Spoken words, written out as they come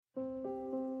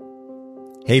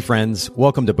Hey friends,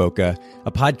 welcome to Bokeh,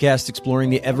 a podcast exploring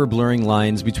the ever-blurring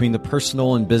lines between the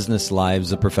personal and business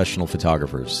lives of professional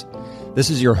photographers. This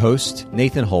is your host,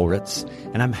 Nathan Holritz,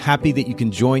 and I'm happy that you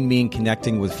can join me in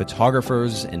connecting with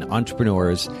photographers and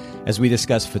entrepreneurs as we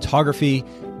discuss photography,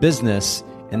 business,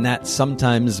 and that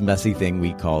sometimes messy thing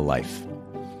we call life.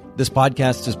 This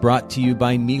podcast is brought to you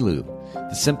by Miilu,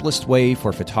 the simplest way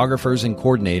for photographers and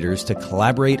coordinators to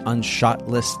collaborate on shot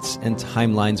lists and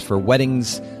timelines for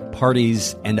weddings,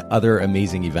 parties, and other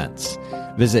amazing events.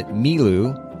 Visit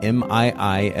Miilu,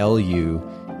 MIILU.com.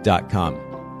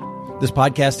 This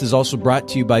podcast is also brought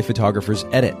to you by Photographers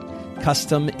Edit,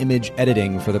 custom image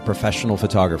editing for the professional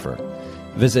photographer.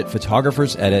 Visit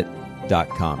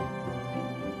photographersedit.com.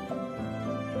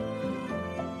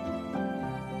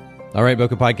 All right,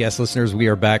 Bokeh Podcast listeners, we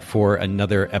are back for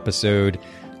another episode.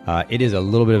 It is a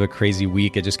little bit of a crazy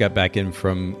week. I just got back in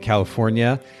from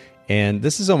California, and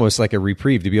this is almost like a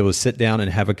reprieve to be able to sit down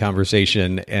and have a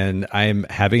conversation. And I'm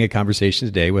having a conversation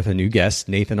today with a new guest,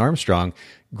 Nathan Armstrong.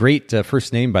 Great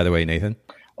first name, by the way, Nathan.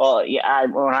 Well, yeah.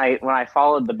 When I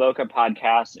followed the Bokeh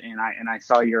Podcast and I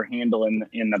saw your handle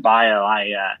in the bio,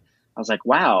 I was like,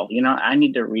 wow, I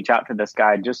need to reach out to this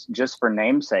guy just for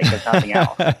namesake, if nothing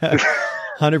else.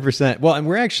 100%. Well, and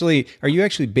are you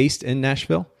actually based in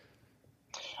Nashville?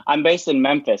 I'm based in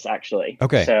Memphis, actually.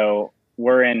 Okay. So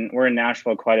we're in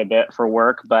Nashville quite a bit for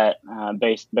work, but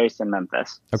based in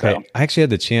Memphis. Okay. So. I actually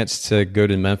had the chance to go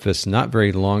to Memphis not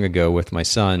very long ago with my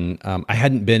son. I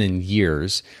hadn't been in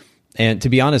years. And to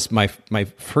be honest, my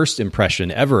first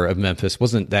impression ever of Memphis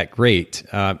wasn't that great.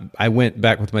 I went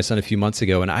back with my son a few months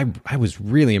ago, and I was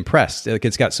really impressed. Like,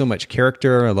 it's got so much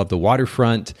character. I love the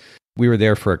waterfront. We were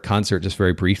there for a concert just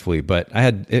very briefly, but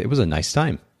it was a nice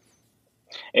time.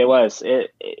 It was.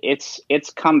 It's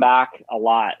come back a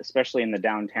lot, especially in the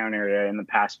downtown area in the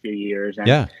past few years. And,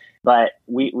 yeah. But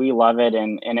we love it,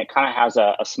 and it kind of has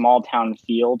a small town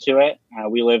feel to it.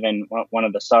 We live in one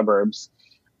of the suburbs,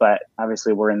 but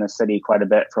obviously we're in the city quite a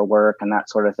bit for work and that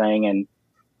sort of thing. And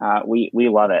we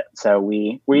love it. So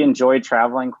we enjoy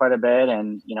traveling quite a bit,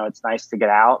 and it's nice to get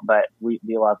out, but we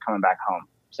love coming back home.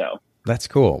 So. That's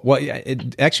cool. Well, yeah,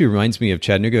 it actually reminds me of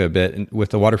Chattanooga a bit, with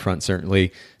the waterfront,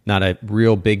 certainly not a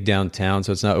real big downtown,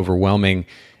 so it's not overwhelming.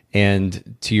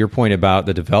 And to your point about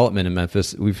the development in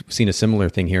Memphis, we've seen a similar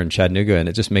thing here in Chattanooga, and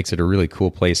it just makes it a really cool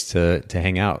place to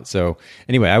hang out. So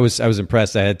anyway, I was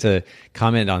impressed. I had to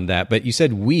comment on that. But you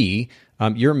said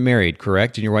you're married,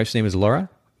 correct? And your wife's name is Laura?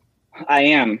 I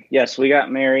am. Yes, we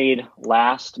got married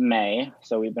last May,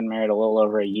 so we've been married a little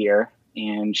over a year.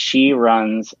 And she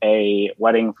runs a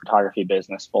wedding photography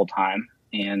business full time.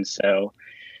 And so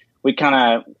we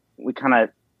kind of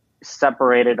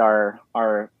separated our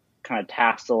kind of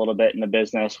tasks a little bit in the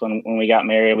business. When we got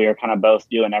married, we were kind of both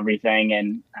doing everything.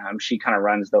 And she kind of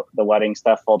runs the wedding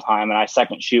stuff full time, and I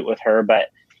second shoot with her.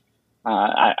 But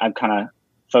I'm kind of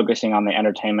focusing on the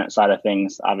entertainment side of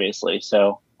things, obviously.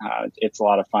 So it's a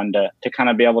lot of fun to kind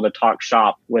of be able to talk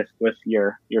shop with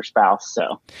your spouse.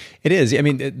 So it is. I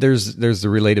mean, there's the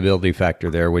relatability factor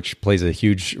there, which plays a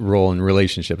huge role in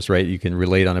relationships, right? You can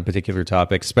relate on a particular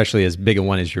topic, especially as big a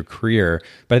one as your career.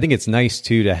 But I think it's nice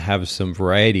too to have some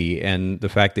variety, and the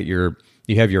fact that you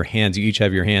each have your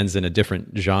hands in a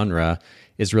different genre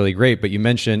is really great. But you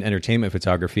mentioned entertainment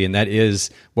photography, and that is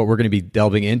what we're going to be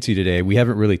delving into today. We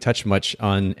haven't really touched much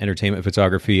on entertainment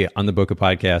photography on the Bokeh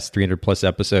Podcast, 300 plus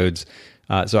episodes.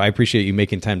 So I appreciate you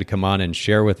making time to come on and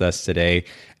share with us today.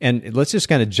 And let's just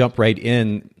kind of jump right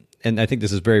in. And I think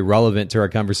this is very relevant to our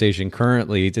conversation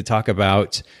currently, to talk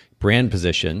about brand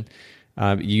position.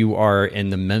 You are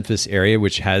in the Memphis area,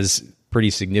 which has pretty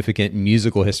significant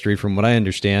musical history from what I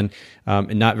understand,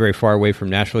 and not very far away from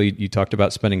Nashville. You talked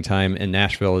about spending time in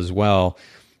Nashville as well.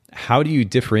 How do you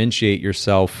differentiate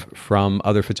yourself from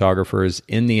other photographers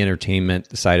in the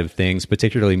entertainment side of things,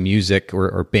 particularly music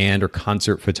or band or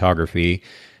concert photography?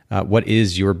 What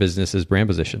is your business's brand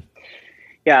position?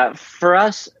 Yeah, for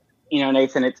us,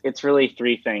 Nathan, it's really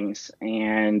three things.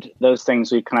 And those things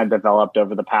we've kind of developed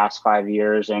over the past 5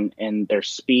 years, and their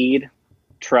speed,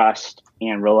 trust,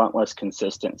 and relentless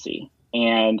consistency.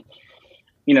 And,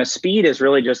 speed is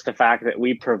really just the fact that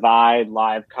we provide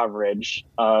live coverage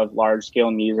of large scale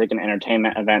music and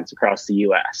entertainment events across the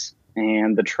U.S.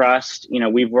 And the trust,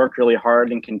 we've worked really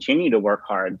hard and continue to work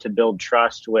hard to build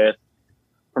trust with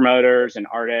promoters and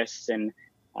artists and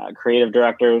creative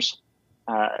directors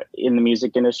in the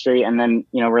music industry. And then,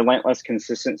 relentless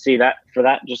consistency,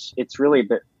 it's really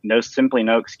simply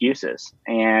no excuses.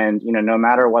 And, no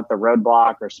matter what the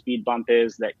roadblock or speed bump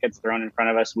is that gets thrown in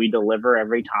front of us, we deliver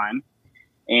every time.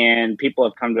 And people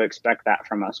have come to expect that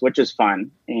from us, which is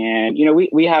fun. And,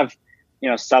 we have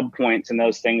sub points and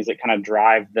those things that kind of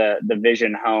drive the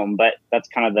vision home. But that's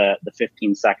kind of the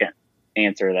 15-second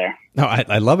answer there. No,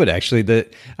 I love it actually.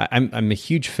 I'm a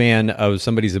huge fan of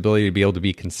somebody's ability to be able to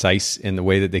be concise in the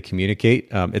way that they communicate.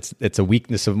 It's a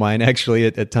weakness of mine actually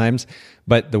at times,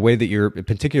 but the way that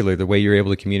particularly the way you're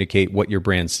able to communicate what your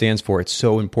brand stands for, it's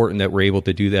so important that we're able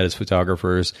to do that as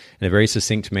photographers in a very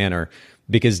succinct manner.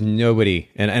 Because nobody,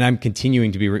 and I'm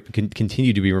continue to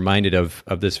be reminded of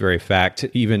this very fact,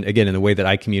 even again in the way that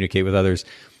I communicate with others,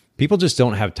 people just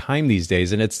don't have time these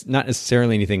days, and it's not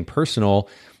necessarily anything personal.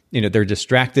 They're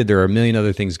distracted. There are a million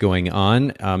other things going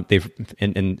on.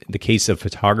 In the case of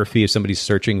photography, if somebody's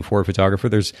searching for a photographer,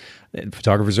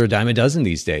 photographers are a dime a dozen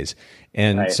these days,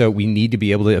 and right. So we need to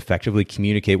be able to effectively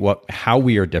communicate how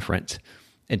we are different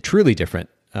and truly different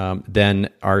than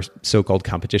our so-called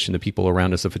competition, the people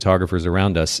around us, the photographers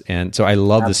around us. And so I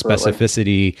love Absolutely. The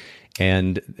specificity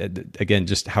and again,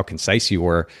 just how concise you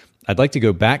were. I'd like to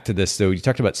go back to this though. You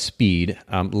talked about speed,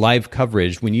 live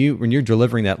coverage. When you're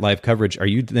delivering that live coverage, are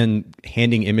you then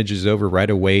handing images over right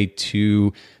away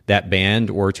to that band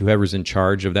or to whoever's in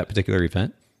charge of that particular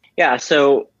event? Yeah.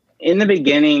 So in the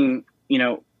beginning,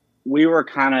 we were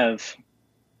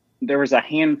there was a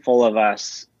handful of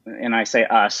us, and I say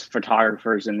us,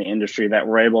 photographers in the industry that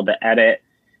were able to edit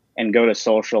and go to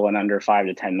social in under 5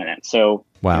 to 10 minutes. So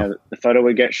wow. The photo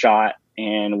would get shot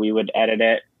and we would edit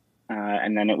it.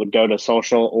 And then it would go to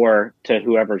social or to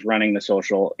whoever's running the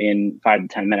social in 5 to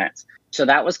 10 minutes. So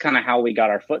that was kind of how we got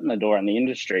our foot in the door in the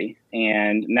industry.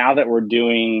 And now that we're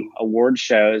doing award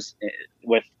shows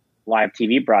with live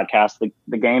TV broadcasts,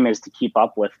 the game is to keep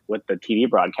up with the TV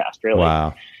broadcast, really.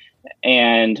 Wow.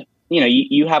 And,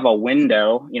 you have a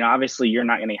window, obviously you're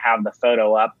not going to have the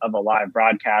photo up of a live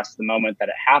broadcast the moment that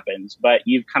it happens, but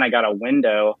you've kind of got a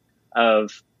window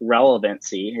of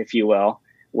relevancy, if you will,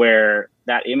 where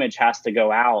that image has to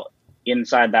go out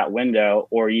inside that window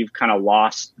or you've kind of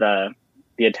lost the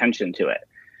attention to it.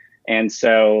 And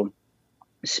so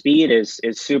speed is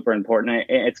super important.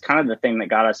 It's kind of the thing that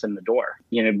got us in the door.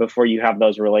 Before you have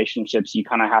those relationships, you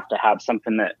kind of have to have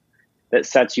something that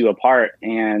sets you apart.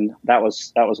 And that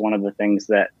was one of the things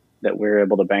that we were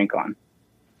able to bank on.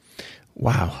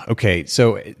 Wow. Okay.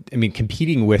 So,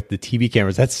 competing with the TV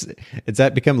cameras, has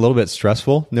that become a little bit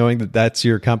stressful knowing that that's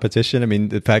your competition?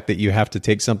 The fact that you have to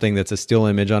take something that's a still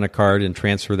image on a card and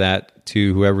transfer that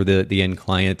to whoever the end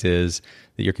client is,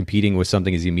 that you're competing with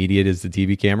something as immediate as the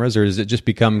TV cameras, or does it just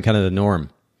become kind of the norm?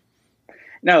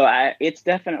 No, it's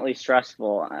definitely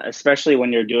stressful, especially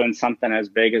when you're doing something as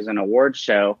big as an award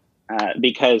show,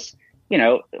 because,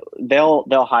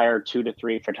 they'll hire 2 to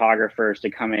 3 photographers to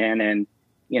come in and,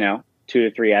 2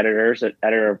 to 3 editors, an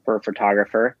editor per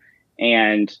photographer.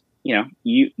 And,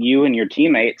 you and your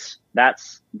teammates,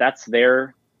 that's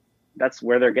where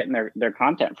they're getting their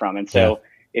content from. And so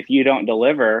if you don't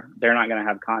deliver, they're not going to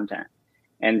have content.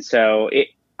 And so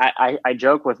I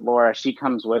joke with Laura, she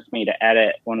comes with me to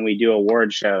edit when we do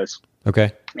award shows.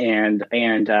 Okay. And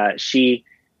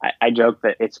I joke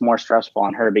that it's more stressful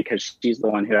on her because she's the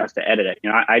one who has to edit it.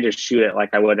 I just shoot it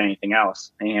like I would anything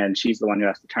else. And she's the one who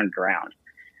has to turn it around.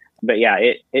 But yeah,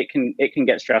 it can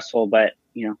get stressful, but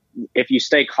if you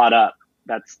stay caught up,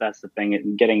 that's the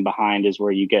thing. Getting behind is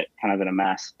where you get kind of in a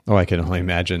mess. Oh, I can only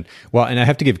imagine. Well, and I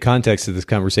have to give context to this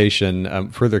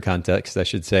conversation, further context, I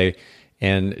should say,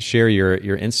 and share your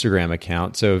Instagram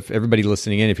account. So if everybody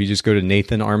listening in, if you just go to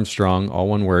Nathan Armstrong, all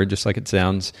one word, just like it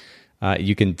sounds,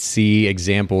 you can see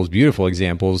examples, beautiful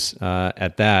examples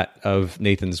at that of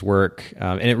Nathan's work.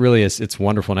 And it really is, it's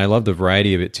wonderful. And I love the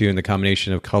variety of it too, and the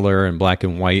combination of color and black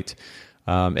and white.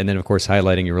 And then of course,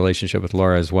 highlighting your relationship with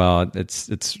Laura as well.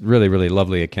 It's really, really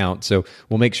lovely account. So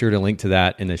we'll make sure to link to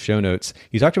that in the show notes.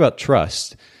 You talked about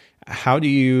trust. How do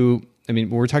you,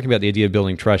 when we're talking about the idea of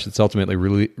building trust, it's ultimately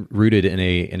really rooted in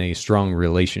a strong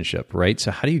relationship, right? So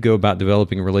how do you go about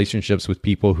developing relationships with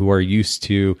people who are used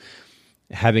to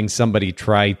having somebody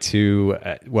try to,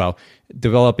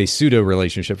 develop a pseudo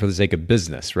relationship for the sake of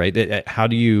business, right? How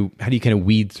do you kind of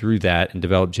weed through that and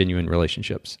develop genuine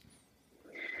relationships?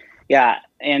 Yeah.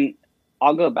 And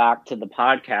I'll go back to the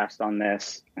podcast on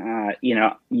this.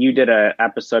 You did an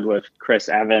episode with Chris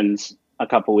Evans a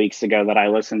couple weeks ago that I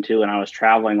listened to when I was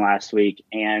traveling last week,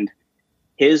 and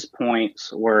his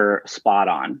points were spot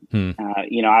on.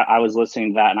 I was listening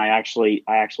to that, and I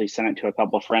actually sent it to a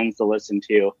couple of friends to listen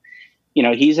to.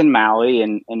 He's in Maui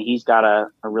and he's got a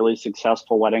really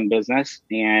successful wedding business.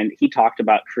 And he talked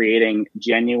about creating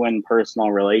genuine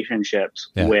personal relationships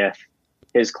with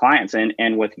his clients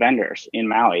and with vendors in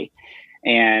Maui.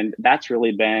 And that's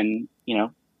really been,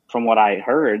 from what I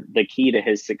heard, the key to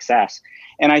his success.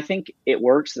 And I think it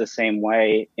works the same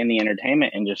way in the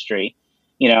entertainment industry.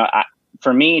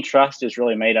 For me, trust is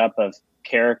really made up of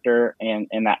character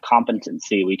and that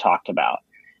competency we talked about.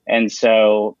 And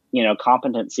so,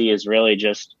 competency is really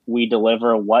just we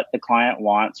deliver what the client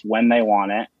wants when they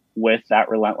want it with that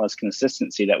relentless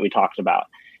consistency that we talked about.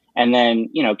 And then,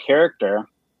 character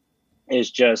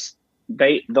is just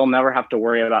they'll never have to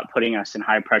worry about putting us in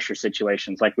high pressure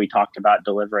situations like we talked about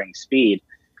delivering speed.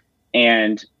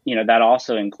 And, that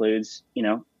also includes,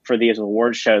 for these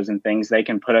award shows and things, they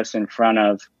can put us in front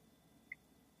of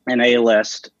an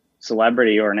A-list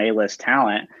celebrity or an A-list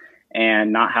talent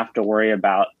and not have to worry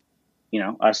about,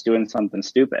 us doing something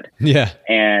stupid. Yeah.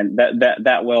 And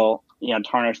that will,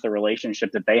 tarnish the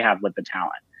relationship that they have with the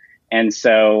talent. And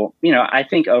so, I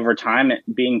think over time,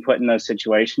 being put in those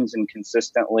situations and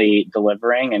consistently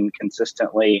delivering and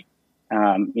consistently,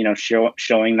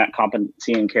 showing that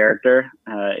competency and character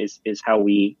is how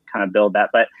we kind of build that.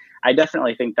 But I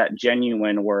definitely think that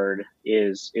genuine word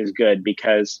is good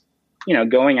because,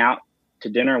 going out to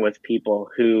dinner with people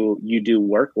who you do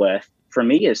work with, for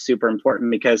me, is super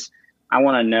important because I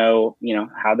want to know,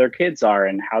 how their kids are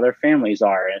and how their families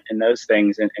are and those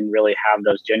things and really have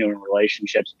those genuine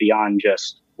relationships beyond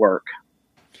just work.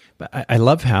 But I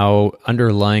love how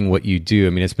underlying what you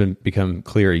do, it's become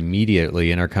clear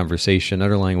immediately in our conversation,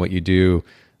 underlying what you do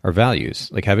are values,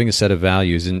 like having a set of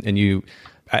values. And you,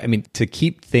 to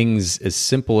keep things as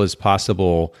simple as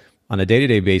possible on a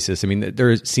day-to-day basis,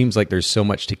 there seems like there's so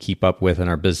much to keep up with in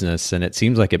our business, and it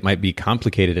seems like it might be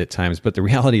complicated at times. But the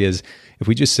reality is, if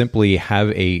we just simply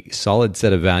have a solid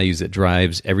set of values that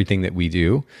drives everything that we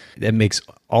do, that makes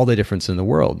all the difference in the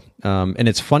world. And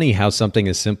it's funny how something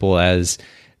as simple as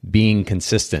being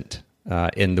consistent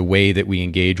in the way that we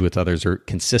engage with others, or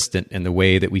consistent in the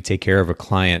way that we take care of a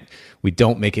client. We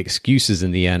don't make excuses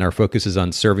in the end. Our focus is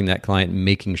on serving that client and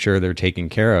making sure they're taken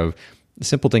care of.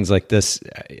 Simple things like this,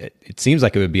 it seems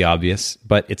like it would be obvious,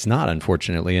 but it's not,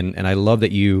 unfortunately. And I love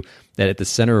that that at the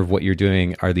center of what you're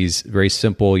doing are these very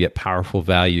simple yet powerful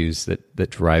values that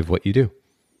drive what you do.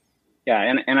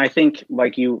 Yeah, and I think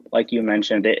like you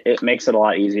mentioned, it makes it a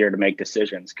lot easier to make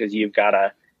decisions because you've got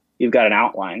an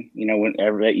outline,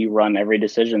 whenever that you run every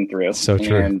decision through. So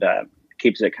true. And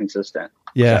keeps it consistent.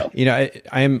 Yeah, so.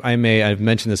 I've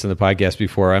mentioned this in the podcast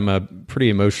before. I'm a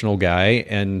pretty emotional guy,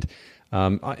 and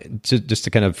just to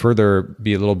kind of further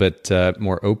be a little bit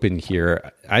more open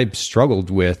here, I've struggled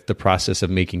with the process of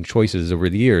making choices over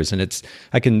the years, and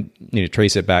I can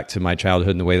trace it back to my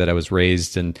childhood and the way that I was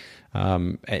raised, and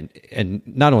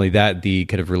not only that, the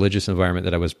kind of religious environment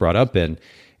that I was brought up in,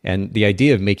 and the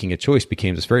idea of making a choice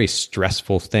became this very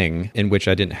stressful thing in which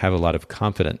I didn't have a lot of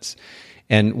confidence.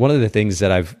 And one of the things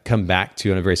that I've come back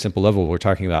to on a very simple level, we're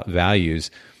talking about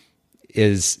values,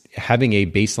 is having a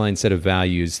baseline set of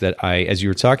values that as you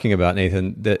were talking about,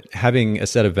 Nathan, that having a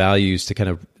set of values to kind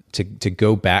of to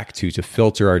go back to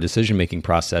filter our decision-making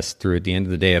process through. At the end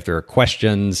of the day, if there are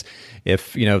questions,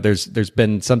 if there's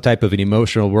been some type of an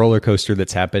emotional roller coaster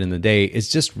that's happened in the day, it's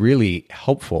just really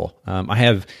helpful. I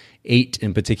have 8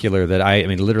 in particular that I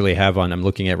literally have I'm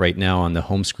looking at right now on the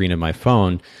home screen of my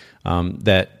phone,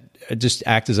 that just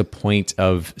act as a point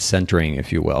of centering,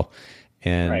 if you will.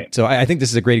 And right. So I think this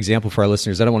is a great example for our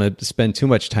listeners. I don't want to spend too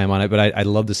much time on it, but I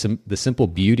love the simple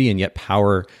beauty and yet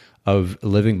power of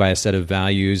living by a set of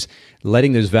values,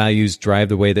 letting those values drive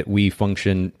the way that we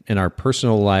function in our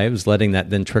personal lives, letting that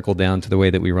then trickle down to the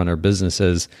way that we run our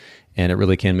businesses. And it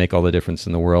really can make all the difference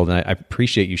in the world. And I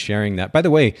appreciate you sharing that. By the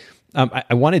way,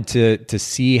 I wanted to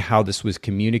see how this was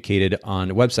communicated on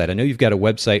a website. I know you've got a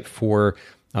website for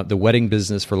the wedding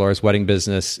business, for Laura's wedding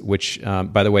business, which,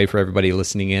 by the way, for everybody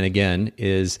listening in again,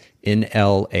 is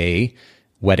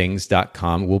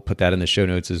nlaweddings.com. We'll put that in the show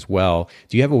notes as well.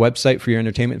 Do you have a website for your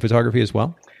entertainment photography as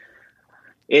well?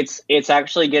 It's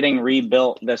actually getting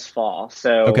rebuilt this fall.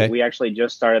 So okay. We actually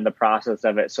just started the process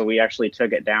of it. So we actually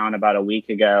took it down about a week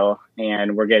ago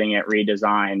and we're getting it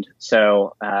redesigned.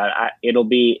 So it will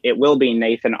be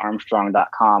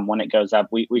nathanarmstrong.com when it goes up.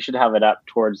 We should have it up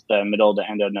towards the middle to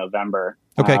end of November.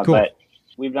 Okay, cool. But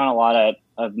we've done a lot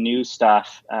of new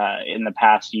stuff in the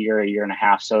past year and a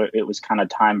half. So it was kind of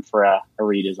time for a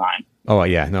redesign. Oh,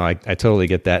 yeah. No, I totally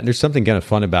get that. And there's something kind of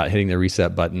fun about hitting the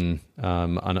reset button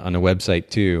on a website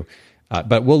too.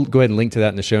 But we'll go ahead and link to that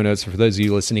in the show notes. For those of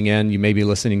you listening in, you may be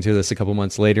listening to this a couple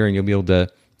months later and you'll be able to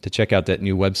check out that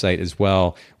new website as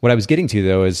well. What I was getting to,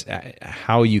 though, is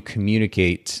how you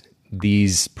communicate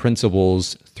these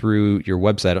principles through your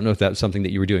website. I don't know if that was something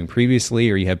that you were doing previously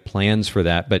or you have plans for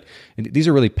that, but these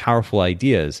are really powerful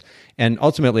ideas. And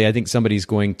ultimately, I think somebody's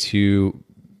going to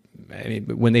I mean,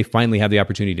 when they finally have the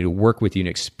opportunity to work with you and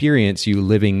experience you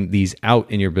living these out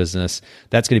in your business,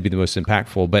 that's going to be the most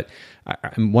impactful. But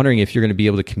I'm wondering if you're going to be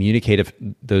able to communicate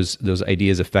those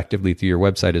ideas effectively through your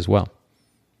website as well.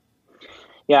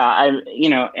 Yeah,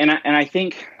 I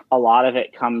think a lot of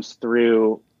it comes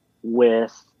through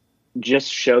with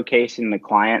just showcasing the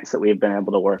clients that we've been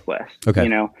able to work with. Okay.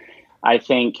 I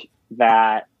think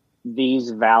that these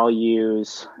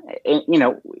values,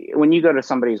 when you go to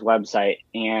somebody's website,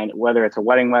 and whether it's a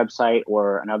wedding website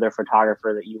or another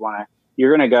photographer that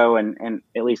you're going to go and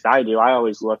at least I do, I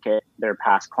always look at their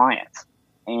past clients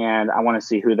and I want to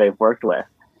see who they've worked with.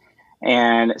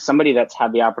 And somebody that's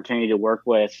had the opportunity to work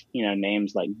with,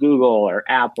 names like Google or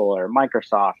Apple or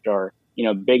Microsoft or,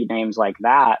 big names like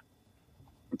that,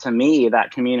 to me,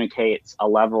 that communicates a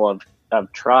level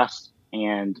of trust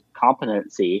and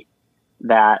competency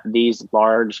that these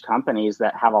large companies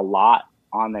that have a lot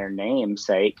on their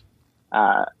namesake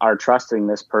are trusting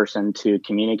this person to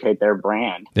communicate their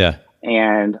brand. Yeah.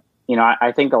 And,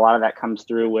 I think a lot of that comes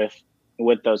through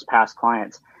with those past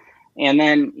clients. And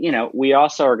then, we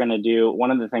also are going to do, one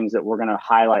of the things that we're going to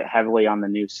highlight heavily on the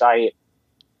new site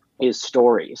is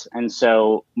stories. And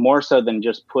so more so than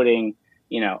just putting,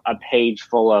 a page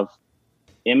full of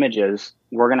images,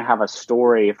 we're going to have a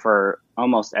story for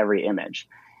almost every image.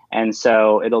 And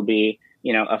so it'll be,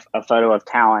 a photo of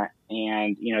talent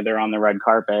and, they're on the red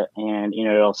carpet and,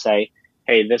 it'll say,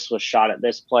 hey, this was shot at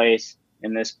this place,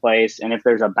 in this place. And if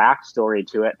there's a backstory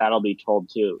to it, that'll be told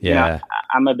too. Yeah.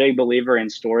 I'm a big believer in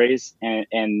stories and,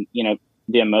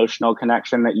 the emotional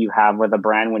connection that you have with a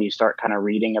brand when you start kind of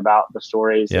reading about the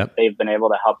stories that they've been able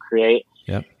to help create.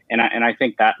 Yep. And I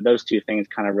think that those two things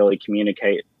kind of really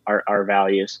communicate our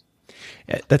values.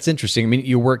 That's interesting. I mean,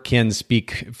 your work can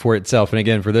speak for itself. And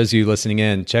again, for those of you listening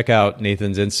in, check out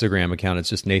Nathan's Instagram account. It's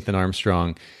just Nathan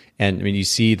Armstrong. And I mean, you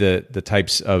see the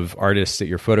types of artists that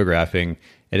you're photographing,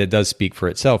 and it does speak for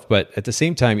itself. But at the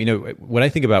same time, when I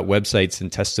think about websites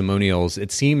and testimonials,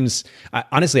 it seems,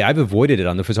 honestly, I've avoided it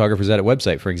on the Photographers Edit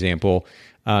website, for example.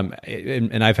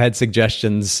 And I've had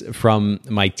suggestions from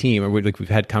my team, or we've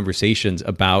had conversations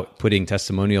about putting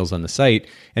testimonials on the site,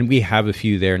 and we have a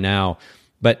few there now.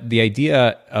 But the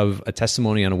idea of a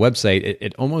testimony on a website,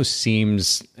 it almost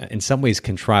seems in some ways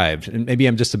contrived. And maybe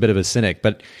I'm just a bit of a cynic,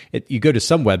 but you go to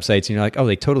some websites and you're like, oh,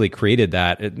 they totally created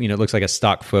that. It looks like a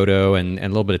stock photo and a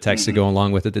little bit of text to go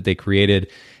along with it that they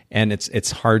created. And it's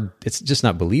hard. It's just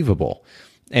not believable.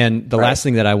 And the last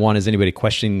thing that I want is anybody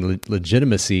questioning the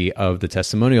legitimacy of the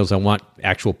testimonials. I want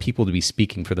actual people to be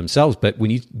speaking for themselves. But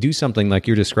when you do something like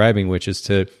you're describing, which is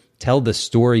to tell the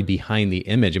story behind the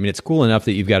image. I mean, it's cool enough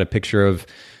that you've got a picture of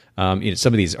some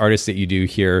of these artists that you do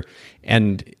here.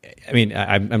 And I mean,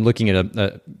 I'm looking at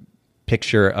a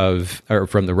picture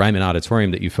from the Ryman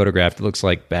Auditorium that you photographed. It looks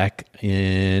like back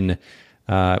in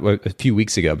a few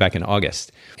weeks ago, back in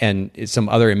August. And some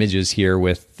other images here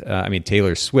with,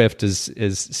 Taylor Swift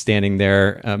is standing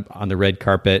there on the red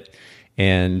carpet.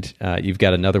 And you've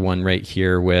got another one right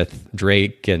here with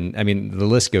Drake. And I mean, the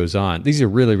list goes on. These are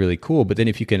really, really cool. But then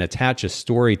if you can attach a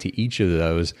story to each of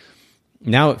those,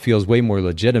 now it feels way more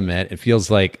legitimate. It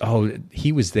feels like, oh,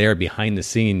 he was there behind the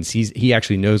scenes. He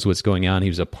actually knows what's going on. He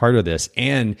was a part of this.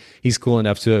 And he's cool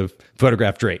enough to have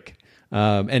photographed Drake.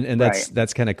 And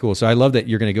that's kind of cool. So I love that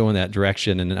you're going to go in that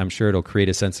direction, and I'm sure it'll create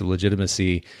a sense of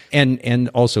legitimacy and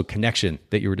also connection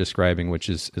that you were describing, which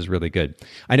is really good.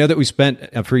 I know that we spent,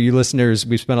 for you listeners,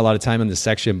 we've spent a lot of time in this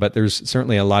section, but there's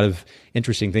certainly a lot of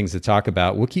interesting things to talk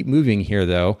about. We'll keep moving here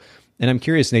though. And I'm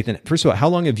curious, Nathan, first of all, how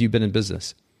long have you been in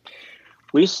business?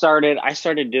 I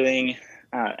started doing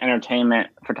entertainment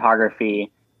photography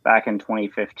back in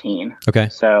 2015. Okay.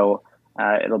 So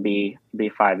it'll be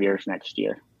 5 years next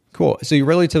year. Cool. So you're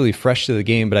relatively fresh to the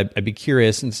game, but I'd be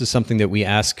curious, and this is something that we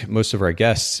ask most of our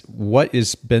guests, what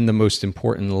has been the most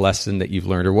important lesson that you've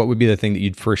learned, or what would be the thing that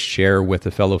you'd first share with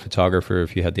a fellow photographer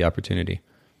if you had the opportunity?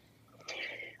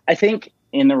 I think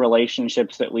in the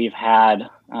relationships that we've had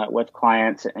with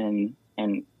clients and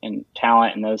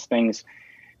talent and those things,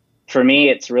 for me,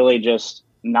 it's really just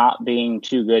not being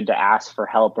too good to ask for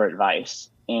help or advice.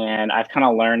 And I've kind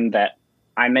of learned that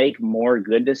I make more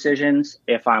good decisions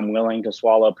if I'm willing to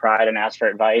swallow pride and ask for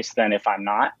advice than if I'm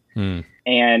not.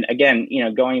 And again,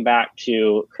 going back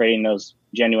to creating those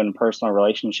genuine personal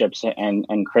relationships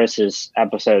and Chris's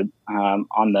episode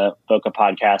on the Voca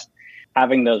podcast,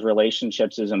 having those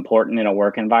relationships is important in a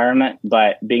work environment,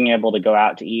 but being able to go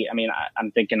out to eat. I mean,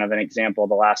 I'm thinking of an example.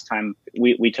 The last time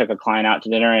we took a client out to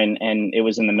dinner and it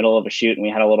was in the middle of a shoot and we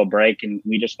had a little break and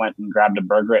we just went and grabbed a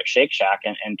burger at Shake Shack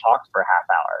and talked for a half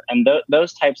hour. And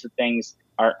those types of things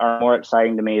are more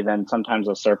exciting to me than sometimes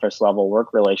a surface level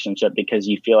work relationship, because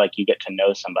you feel like you get to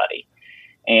know somebody.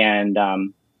 And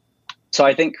so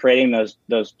I think creating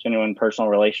those genuine personal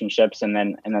relationships and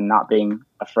then not being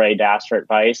afraid to ask for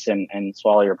advice and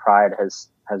swallow your pride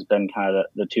has been kind of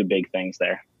the two big things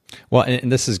there. Well,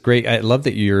 and this is great. I love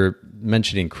that you're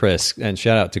mentioning Chris, and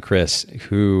shout out to Chris,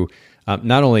 who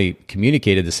not only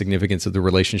communicated the significance of the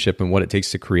relationship and what it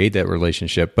takes to create that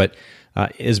relationship, but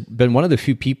has been one of the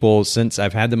few people since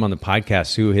I've had them on the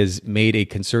podcast who has made a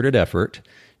concerted effort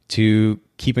to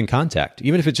keep in contact,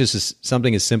 even if it's just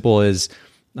something as simple as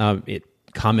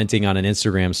commenting on an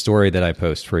Instagram story that I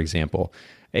post, for example.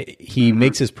 He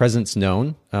makes his presence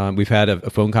known. We've had a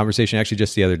phone conversation actually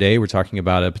just the other day. We're talking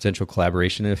about a potential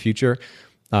collaboration in the future.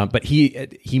 But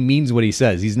he means what he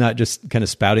says. He's not just kind of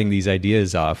spouting these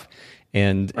ideas off.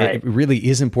 And right. It really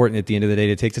is important at the end of the day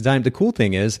to take the time. The cool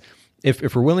thing is,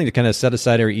 if we're willing to kind of set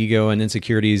aside our ego and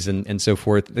insecurities and so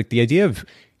forth, like the idea of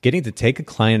getting to take a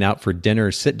client out for dinner,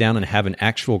 sit down and have an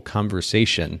actual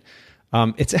conversation,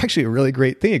 it's actually a really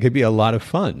great thing. It could be a lot of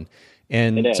fun.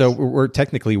 And so we're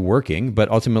technically working, but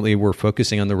ultimately we're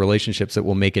focusing on the relationships that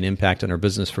will make an impact on our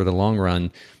business for the long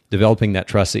run, developing that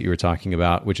trust that you were talking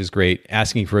about, which is great.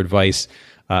 Asking for advice.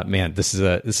 Man, this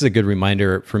is a good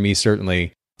reminder for me,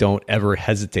 certainly. Don't ever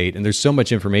hesitate. And there's so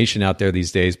much information out there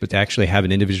these days, but to actually have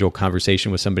an individual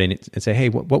conversation with somebody and say, hey,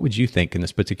 what would you think in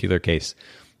this particular case?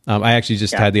 I actually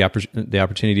just had the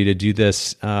opportunity to do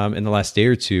this in the last day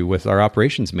or two with our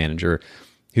operations manager,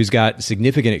 who's got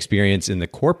significant experience in the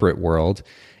corporate world,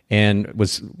 and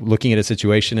was looking at a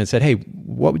situation and said, hey,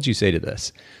 what would you say to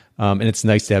this? And it's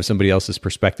nice to have somebody else's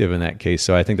perspective in that case.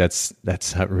 So I think that's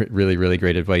really, really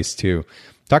great advice too.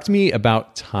 Talk to me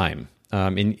about time.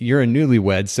 And you're a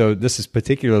newlywed, so this is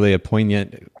particularly a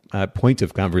poignant point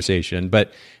of conversation,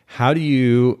 but how do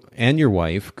you and your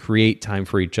wife create time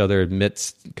for each other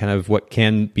amidst kind of what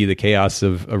can be the chaos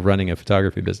of running a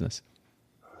photography business?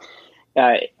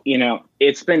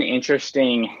 It's been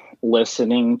interesting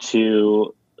listening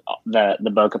to the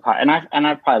Bokeh Pod, and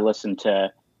I've probably listened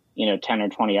to 10 or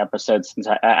 20 episodes since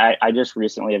I just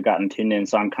recently have gotten tuned in,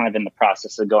 so I'm kind of in the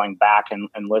process of going back and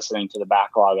listening to the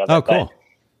backlog of it. Oh, cool. But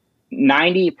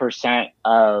 90%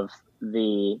 of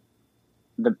the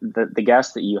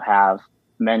guests that you have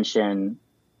mention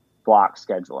block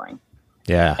scheduling.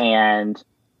 Yeah, and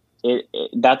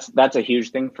that's a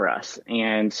huge thing for us.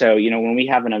 And so, when we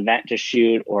have an event to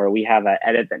shoot, or we have an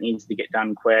edit that needs to get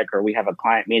done quick, or we have a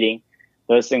client meeting,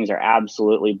 those things are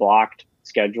absolutely blocked,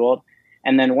 scheduled.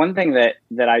 And then one thing that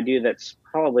I do that's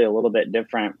probably a little bit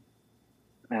different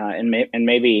and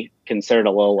maybe considered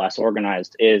a little less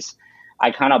organized is I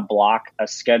kind of block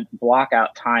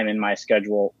out time in my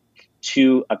schedule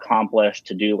to accomplish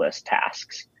to-do list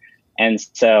tasks. And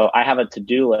so I have a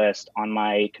to-do list on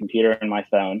my computer and my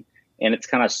phone, and it's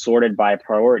kind of sorted by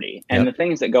priority. And the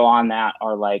things that go on that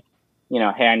are like,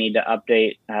 hey, I need to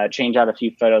update, change out a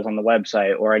few photos on the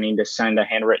website, or I need to send a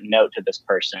handwritten note to this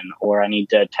person, or I need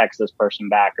to text this person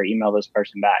back or email this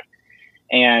person back.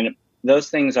 And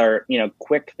those things are,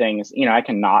 quick things. I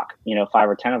can knock, 5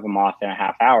 or 10 of them off in a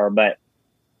half hour, but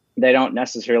they don't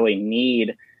necessarily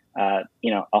need,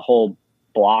 a whole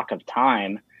block of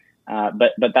time.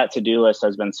 But that to-do list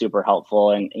has been super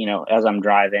helpful. And, as I'm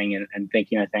driving and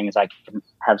thinking of things, I can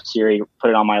have Siri put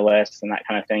it on my list and that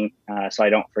kind of thing. So I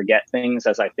don't forget things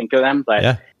as I think of them,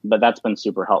 but that's been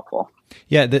super helpful.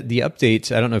 Yeah. The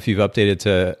updates, I don't know if you've updated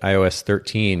to iOS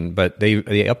 13, but they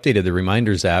updated the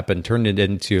Reminders app and turned it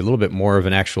into a little bit more of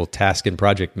an actual task and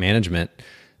project management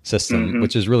system,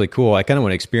 which is really cool. I kind of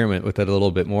want to experiment with it a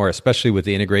little bit more, especially with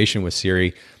the integration with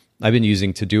Siri. I've been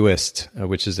using Todoist,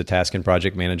 which is a task and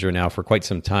project manager now for quite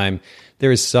some time.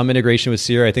 There is some integration with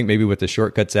Siri. I think maybe with the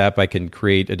Shortcuts app, I can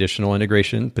create additional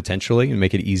integration potentially and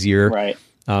make it easier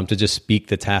to just speak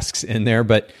the tasks in there.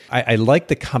 But I like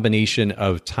the combination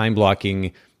of time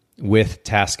blocking with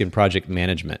task and project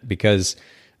management, because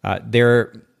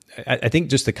I think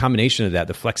just the combination of that,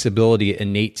 the flexibility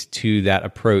innate to that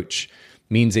approach,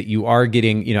 means that you are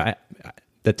getting,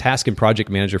 the task and project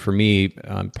manager for me,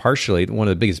 partially one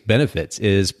of the biggest benefits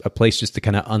is a place just to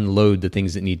kind of unload the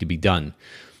things that need to be done.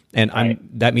 And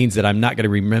that means that I'm not going to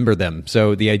remember them.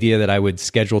 So the idea that I would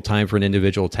schedule time for an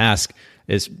individual task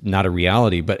is not a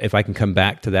reality. But if I can come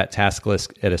back to that task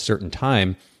list at a certain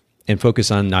time and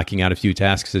focus on knocking out a few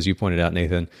tasks, as you pointed out,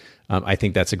 Nathan, I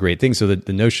think that's a great thing. So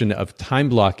the notion of time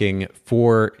blocking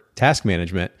for task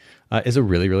management is a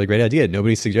really, really great idea.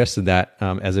 Nobody suggested that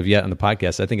as of yet on the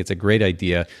podcast. I think it's a great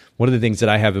idea. One of the things that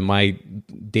I have in my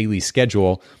daily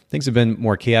schedule, things have been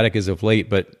more chaotic as of late,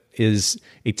 but is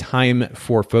a time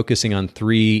for focusing on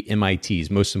 3 MITs,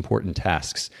 most important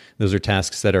tasks. Those are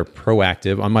tasks that are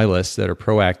proactive on my list, that are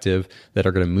proactive, that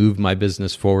are going to move my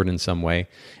business forward in some way.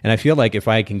 And I feel like if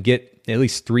I can get at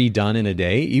least 3 done in a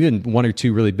day, even 1 or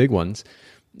 2 really big ones,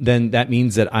 then that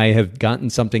means that I have gotten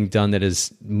something done that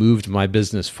has moved my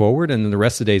business forward, and then the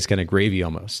rest of the day is kind of gravy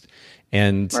almost.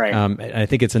 And right. I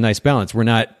think it's a nice balance. We're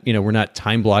not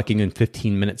time blocking in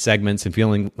 15-minute segments and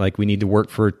feeling like we need to work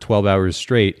for 12 hours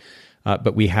straight.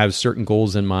 But we have certain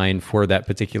goals in mind for that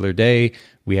particular day.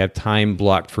 We have time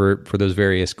blocked for those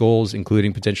various goals,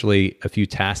 including potentially a few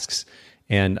tasks.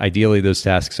 And ideally, those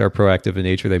tasks are proactive in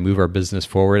nature. They move our business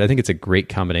forward. I think it's a great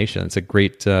combination. It's a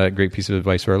great piece of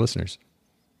advice for our listeners.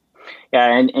 Yeah,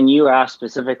 and you asked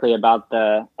specifically about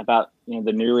the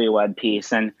newlywed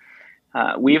piece, and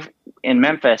we've in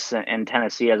Memphis and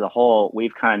Tennessee as a whole,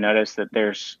 we've kind of noticed that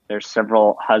there's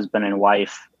several husband and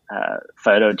wife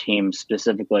photo teams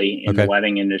specifically in the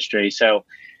wedding industry. So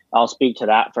I'll speak to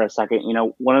that for a second.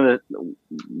 One of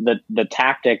the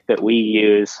tactic that we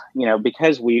use,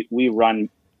 because we run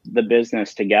the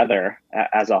business together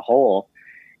as a whole,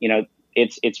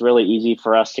 it's really easy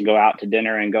for us to go out to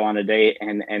dinner and go on a date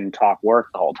and talk work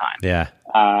the whole time. Yeah.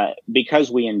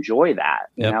 Because we enjoy that,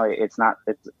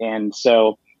 and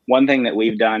so one thing that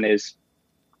we've done is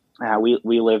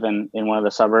we live in one of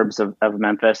the suburbs of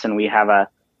Memphis, and we have a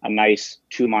nice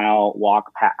 2-mile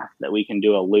walk path that we can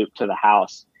do a loop to the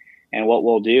house. And what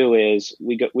we'll do is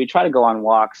we try to go on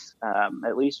walks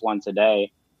at least once a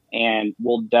day, and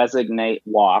we'll designate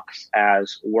walks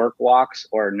as work walks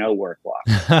or no work walks.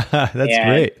 That's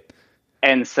great.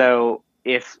 And so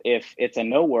if it's a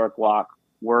no work walk,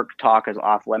 work talk is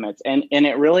off limits. And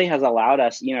it really has allowed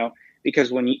us,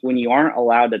 because when you aren't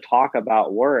allowed to talk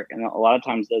about work, and a lot of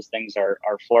times those things are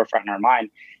forefront in our mind,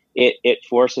 it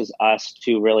forces us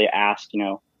to really ask,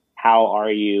 how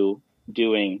are you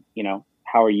doing?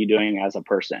 How are you doing as a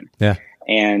person? Yeah.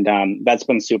 And that's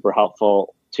been super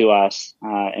helpful to us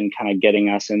and kind of getting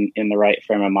us in the right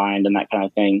frame of mind and that kind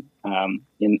of thing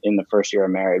in the first year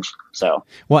of marriage. So,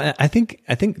 well, I think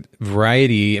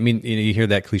variety, I mean, you hear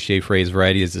that cliche phrase,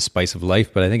 variety is the spice of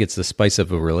life, but I think it's the spice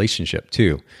of a relationship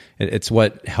too. It's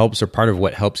what helps, or part of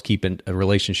what helps keep a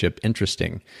relationship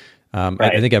interesting. Right.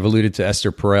 I think I've alluded to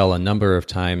Esther Perel a number of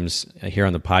times here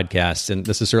on the podcast, and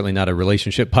this is certainly not a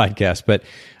relationship podcast, but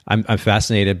I'm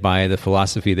fascinated by the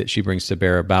philosophy that she brings to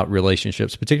bear about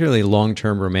relationships, particularly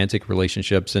long-term romantic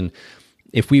relationships. And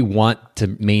if we want to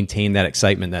maintain that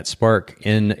excitement, that spark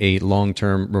in a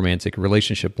long-term romantic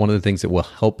relationship, one of the things that will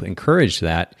help encourage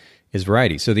that is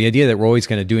variety. So the idea that we're always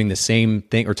kind of doing the same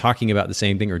thing or talking about the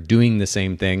same thing or doing the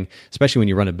same thing, especially when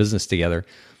you run a business together,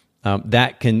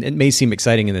 it may seem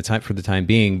exciting for the time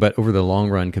being, but over the long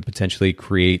run could potentially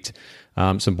create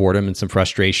some boredom and some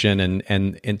frustration.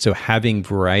 And so having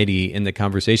variety in the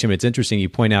conversation, it's interesting. You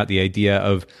point out the idea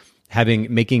of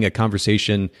making a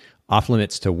conversation off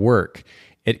limits to work.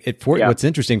 What's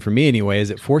interesting for me anyway,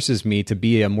 is it forces me to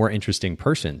be a more interesting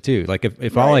person too. Like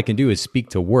if all I can do is speak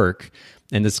to work,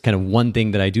 and this is kind of one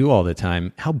thing that I do all the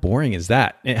time, how boring is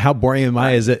that? And how boring am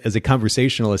I as a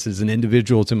conversationalist, as an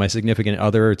individual, to my significant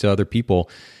other, or to other people?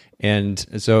 And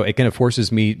so it kind of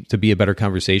forces me to be a better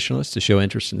conversationalist, to show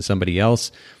interest in somebody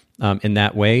else in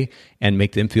that way and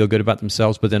make them feel good about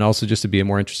themselves, but then also just to be a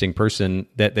more interesting person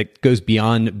that goes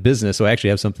beyond business, so I actually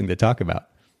have something to talk about.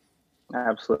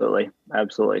 Absolutely.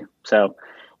 So,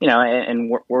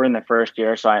 and we're in the first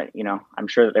year, so I'm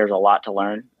sure that there's a lot to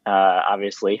learn,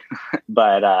 obviously,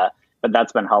 but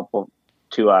that's been helpful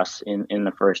to us in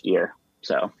the first year.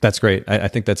 So that's great. I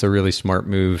think that's a really smart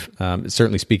move.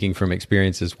 Certainly speaking from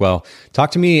experience as well.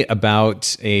 Talk to me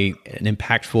about an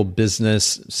impactful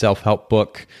business self-help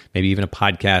book, maybe even a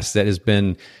podcast that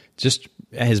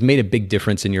has made a big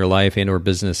difference in your life and or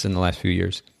business in the last few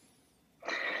years.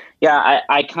 Yeah,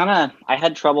 I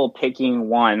had trouble picking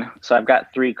one, so I've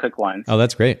got 3 quick ones. Oh,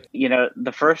 that's great.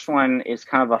 The first one is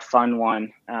kind of a fun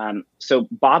one. So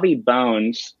Bobby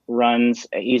Bones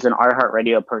he's an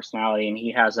iHeartRadio personality, and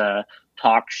he has a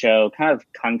talk show, kind of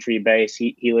country based.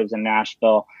 He lives in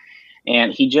Nashville,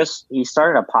 and he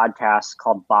started a podcast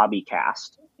called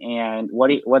BobbyCast. And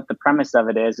what the premise of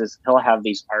it is he'll have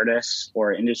these artists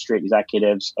or industry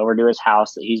executives over to his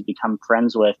house that he's become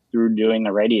friends with through doing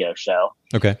the radio show.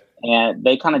 Okay. And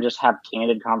they kind of just have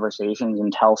candid conversations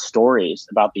and tell stories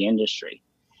about the industry.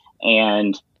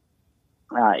 And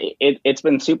it's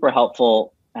been super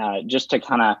helpful just to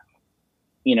kind of,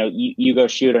 you go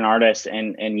shoot an artist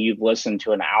and you've listened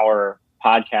to an hour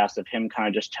podcasts of him kind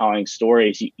of just telling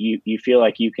stories, you feel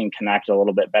like you can connect a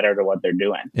little bit better to what they're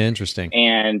doing. Interesting.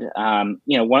 And,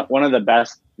 one of the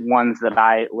best ones that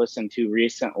I listened to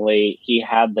recently, he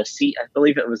had I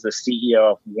believe it was the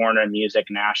CEO of Warner Music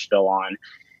Nashville on,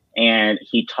 and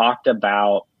he talked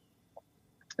about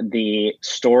the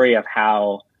story of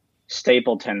how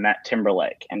Stapleton met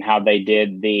Timberlake and how they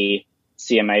did the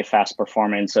CMA Fest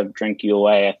performance of Drink You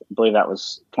Away. I believe that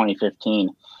was 2015.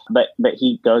 But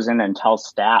he goes in and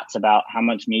tells stats about how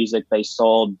much music they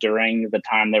sold during the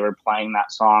time they were playing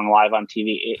that song live on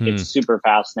TV. It's super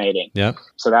fascinating. Yeah.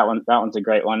 So that one's a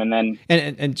great one. And then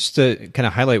and just to kind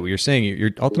of highlight what you're saying,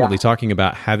 you're ultimately talking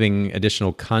about having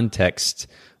additional context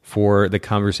for the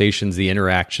conversations, the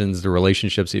interactions, the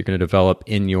relationships that you're going to develop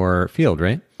in your field,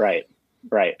 right?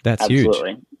 Right. That's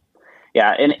absolutely huge.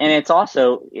 Yeah. And it's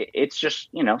also, it's just,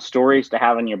 stories to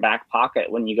have in your back pocket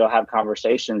when you go have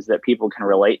conversations that people can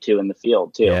relate to in the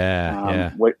field too.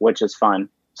 Which is fun.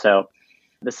 So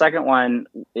the second one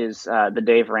is the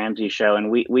Dave Ramsey Show.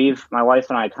 And my wife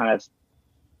and I kind of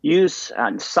use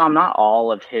some, not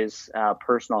all of his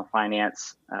personal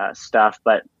finance stuff,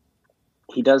 but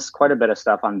he does quite a bit of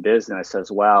stuff on business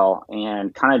as well.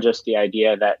 And kind of just the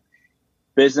idea that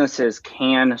businesses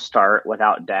can start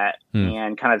without debt,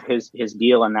 and kind of his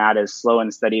deal in that is slow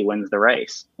and steady wins the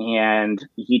race. And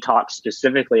he talks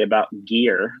specifically about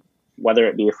gear, whether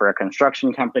it be for a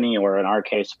construction company or in our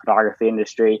case, photography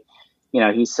industry.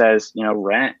 He says,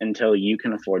 rent until you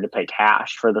can afford to pay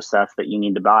cash for the stuff that you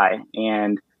need to buy.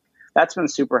 And that's been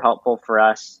super helpful for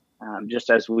us, just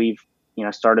as we've,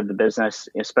 started the business,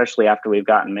 especially after we've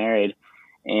gotten married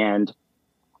and,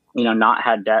 not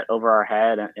had debt over our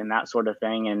head and that sort of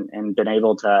thing, and been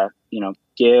able to,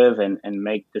 give and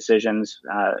make decisions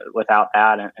without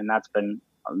that. And that's been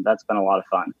a lot of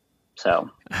fun. So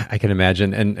I can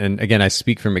imagine. And again, I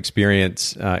speak from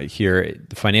experience here.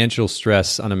 The financial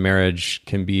stress on a marriage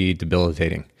can be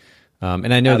debilitating.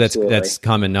 And I know that's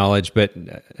common knowledge, but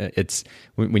it's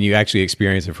when you actually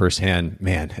experience it firsthand,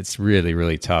 man, it's really,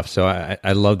 really tough. So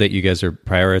I love that you guys are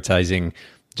prioritizing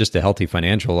just a healthy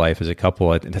financial life as a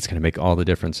couple. I think that's going to make all the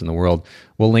difference in the world.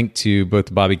 We'll link to both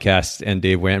the Bobby Cast and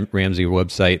Dave Ramsey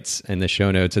websites in the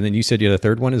show notes. And then you said you had a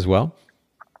third one as well?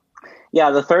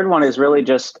 Yeah, the third one is really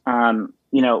just,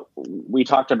 we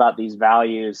talked about these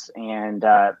values and,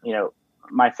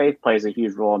 my faith plays a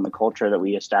huge role in the culture that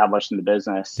we established in the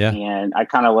business. Yeah. And I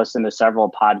kind of listened to several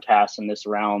podcasts in this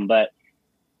realm, but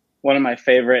one of my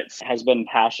favorites has been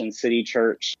Passion City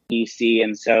Church, DC.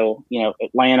 And so,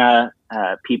 Atlanta,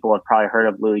 people have probably heard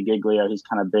of Louis Giglio. He's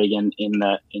kind of big in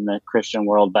the Christian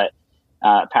world, but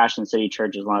Passion City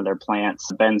Church is one of their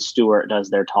plants. Ben Stewart does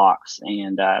their talks,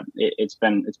 and it's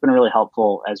been really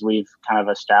helpful as we've kind of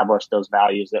established those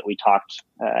values that we talked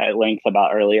at length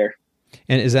about earlier.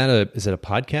 And is it a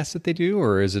podcast that they do,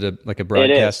 or is it a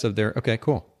broadcast of their? Okay,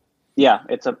 cool. Yeah,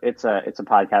 it's a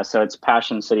podcast. So it's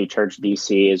Passion City Church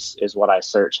DC is what I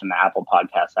search in the Apple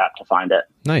Podcast app to find it.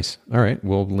 Nice. All right,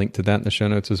 we'll link to that in the show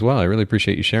notes as well. I really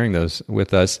appreciate you sharing those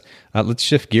with us. Let's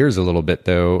shift gears a little bit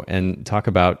though and talk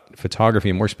about photography,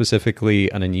 and more specifically,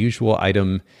 an unusual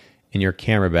item in your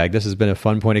camera bag. This has been a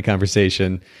fun point of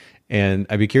conversation. And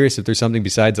I'd be curious if there's something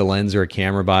besides a lens or a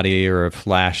camera body or a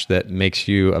flash that makes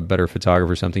you a better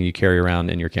photographer, something you carry around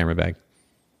in your camera bag.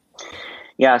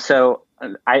 Yeah, so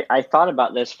I thought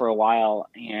about this for a while,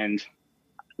 and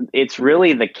it's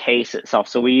really the case itself.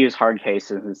 So we use hard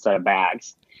cases instead of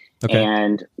bags. Okay.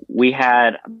 And we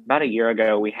had, about a year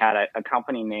ago, we had a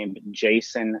company named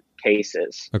Jason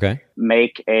Cases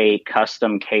make a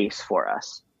custom case for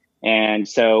us. And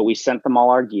so we sent them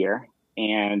all our gear,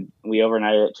 and we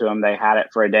overnighted it to them. They had it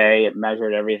for a day. It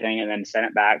measured everything and then sent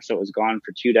it back. So it was gone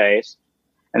for 2 days.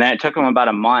 And then it took them about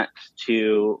a month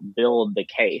to build the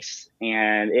case.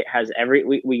 And it has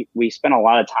we spent a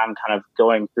lot of time kind of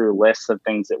going through lists of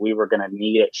things that we were going to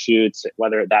need at shoots,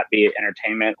 whether that be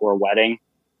entertainment or wedding.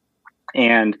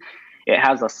 And it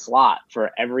has a slot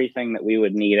for everything that we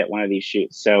would need at one of these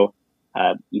shoots. So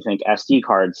you think SD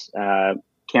cards,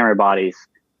 camera bodies,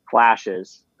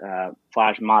 flashes,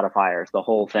 flash modifiers, the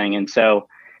whole thing. And so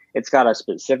it's got a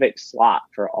specific slot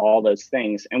for all those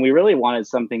things. And we really wanted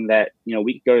something that,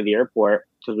 we could go to the airport,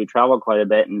 because we travel quite a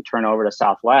bit, and turn over to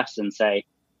Southwest and say,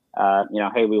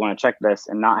 hey, we want to check this,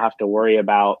 and not have to worry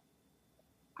about,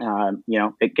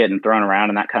 it getting thrown around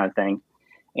and that kind of thing.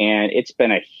 And it's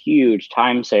been a huge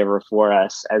time saver for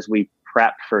us as we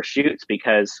prep for shoots,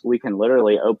 because we can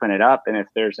literally open it up, and if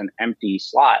there's an empty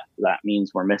slot, that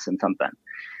means we're missing something.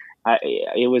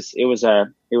 It was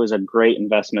a great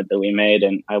investment that we made,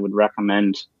 and I would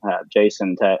recommend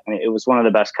Jason it was one of the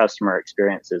best customer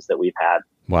experiences that we've had.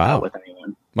 Wow. With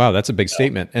anyone. Wow, that's a big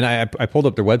statement. And I pulled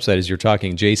up their website as you're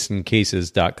talking,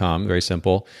 jasoncases.com, very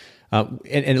simple. And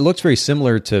it looks very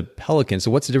similar to Pelican.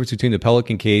 So what's the difference between the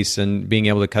Pelican case and being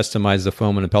able to customize the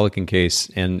foam in a Pelican case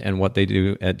and what they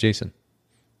do at Jason?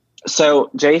 So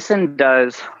Jason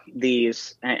does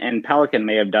these, and Pelican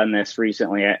may have done this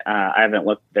recently. I haven't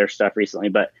looked at their stuff recently,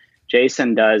 but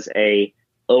Jason does a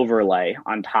overlay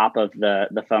on top of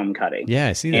the foam cutting. Yeah,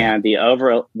 I see that. And the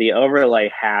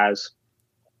overlay has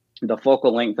the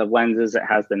focal length of lenses. It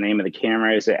has the name of the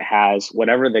cameras. It has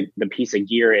whatever the piece of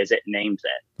gear is, it names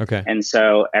it. Okay. And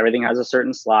so everything has a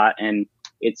certain slot, and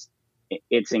it's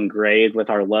engraved with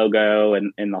our logo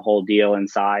and the whole deal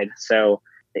inside. So,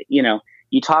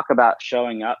 you talk about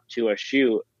showing up to a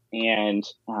shoot, and,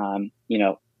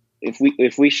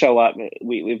 if we show up,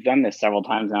 we've done this several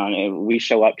times now, and we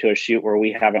show up to a shoot where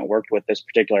we haven't worked with this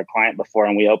particular client before,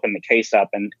 and we open the case up,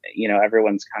 and,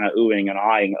 everyone's kind of oohing and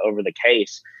ahhing over the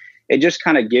case. It just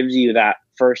kind of gives you that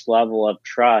first level of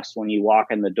trust when you walk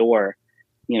in the door,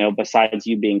 besides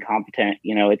you being competent.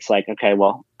 It's like, okay,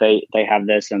 well, they have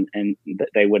this, and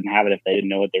they wouldn't have it if they didn't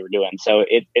know what they were doing. So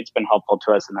it's been helpful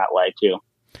to us in that way too.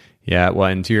 Yeah, well,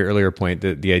 and to your earlier point,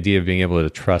 the idea of being able to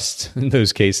trust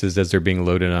those cases as they're being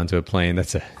loaded onto a plane,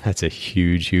 that's a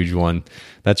huge one.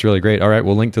 That's really great. All right,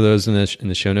 we'll link to those in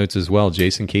the show notes as well,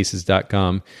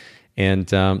 jasoncases.com.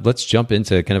 And let's jump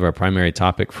into kind of our primary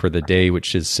topic for the day,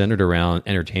 which is centered around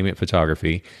entertainment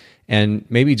photography. And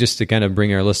maybe just to kind of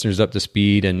bring our listeners up to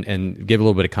speed and give a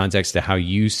little bit of context to how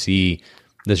you see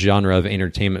this genre of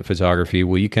entertainment photography,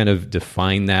 will you kind of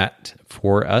define that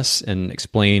for us and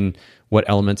explain what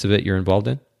elements of it you're involved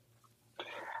in?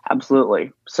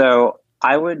 Absolutely. So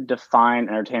I would define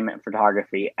entertainment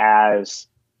photography as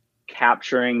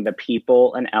capturing the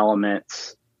people and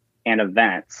elements and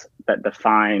events that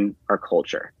define our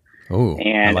culture. Oh,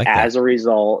 and I like as that. a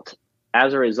result,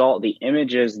 the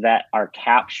images that are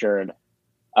captured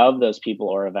of those people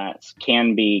or events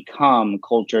can become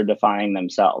culture defining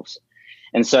themselves.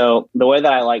 And so the way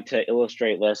that I like to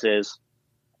illustrate this is,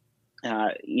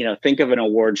 think of an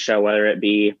award show, whether it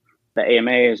be the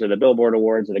AMAs or the Billboard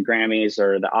Awards or the Grammys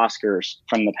or the Oscars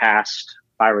from the past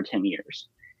 5 or 10 years.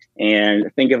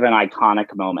 And think of an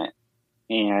iconic moment.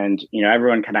 And,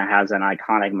 everyone kind of has an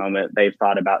iconic moment. They've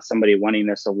thought about somebody winning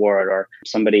this award, or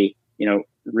somebody,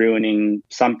 ruining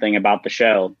something about the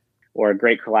show, or a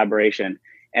great collaboration.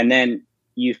 And then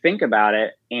you think about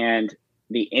it, and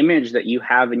the image that you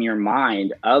have in your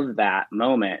mind of that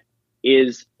moment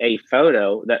is a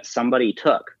photo that somebody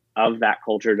took of that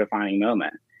culture defining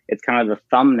moment. It's kind of the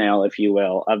thumbnail, if you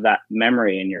will, of that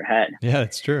memory in your head. Yeah,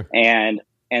 that's true. And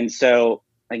so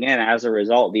again, as a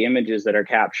result, the images that are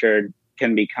captured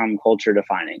can become culture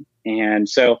defining. And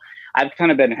so I've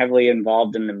kind of been heavily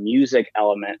involved in the music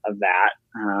element of that,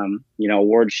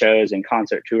 award shows and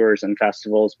concert tours and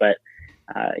festivals. But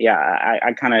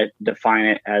I kind of define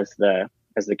it as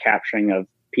the capturing of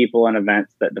people and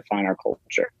events that define our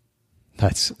culture.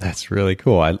 That's really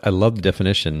cool. I love the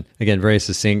definition. Again, very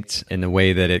succinct in the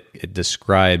way that it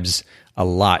describes a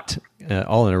lot,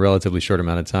 all in a relatively short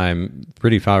amount of time.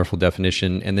 Pretty powerful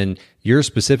definition. And then you're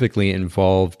specifically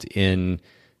involved in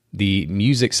the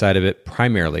music side of it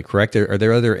primarily, correct? Are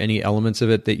there any elements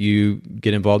of it that you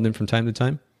get involved in from time to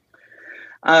time?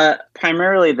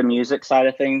 Primarily the music side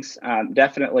of things.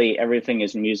 Definitely everything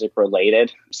is music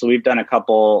related. So we've done a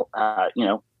couple,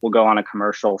 we'll go on a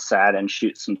commercial set and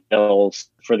shoot some stills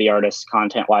for the artists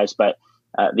content wise, but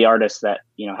the artists that,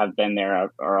 have been there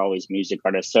are always music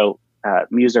artists. So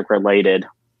music related,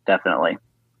 definitely.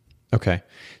 Okay.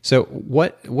 So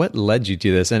what led you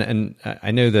to this? And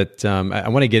I know that I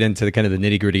want to get into the kind of the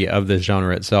nitty gritty of the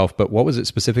genre itself, but what was it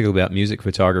specifically about music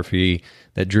photography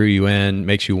that drew you in,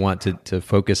 makes you want to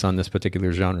focus on this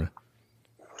particular genre?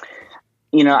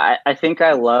 I think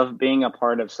I love being a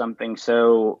part of something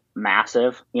so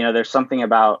massive. There's something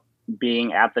about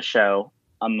being at the show,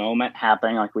 a moment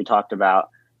happening like we talked about,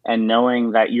 and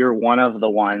knowing that you're one of the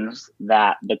ones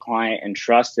that the client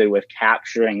entrusted with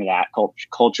capturing that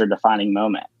culture defining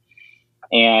moment.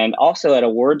 And also at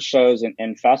award shows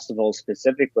and festivals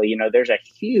specifically, there's a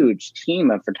huge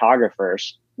team of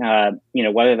photographers,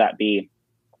 whether that be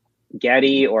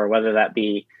Getty or whether that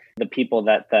be the people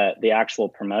that the actual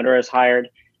promoter has hired,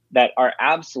 that are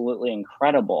absolutely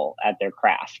incredible at their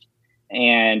craft.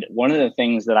 And one of the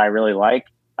things that I really like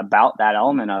about that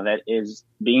element of it is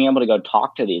being able to go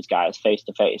talk to these guys face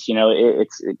to face.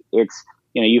 It's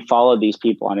you follow these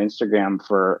people on Instagram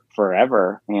for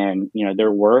forever, and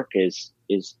their work is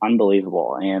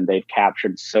unbelievable, and they've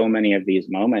captured so many of these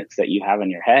moments that you have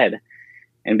in your head,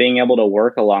 and being able to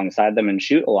work alongside them and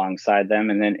shoot alongside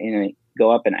them, and then go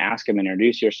up and ask them,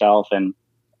 introduce yourself, and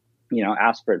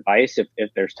ask for advice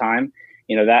if there's time.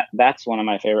 That's one of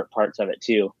my favorite parts of it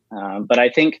too. But I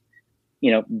think,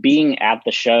 being at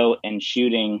the show and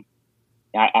shooting,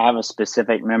 I have a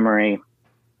specific memory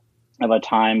of a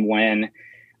time when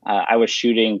I was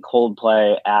shooting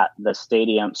Coldplay at the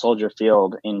stadium, Soldier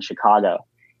Field in Chicago.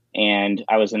 And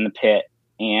I was in the pit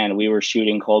and we were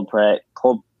shooting Coldplay,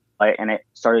 and it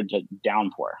started to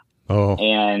downpour. Oh.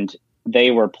 And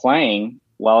they were playing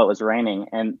while it was raining.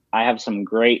 And I have some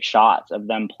great shots of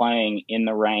them playing in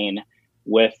the rain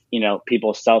with,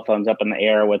 people's cell phones up in the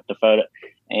air with the photo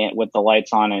and with the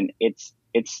lights on. And it's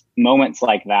moments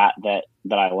like that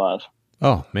I love.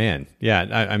 Oh man. Yeah.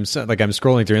 I'm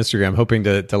scrolling through Instagram, hoping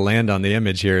to land on the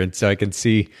image here. And so I can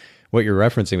see what you're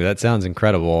referencing, but that sounds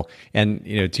incredible. And,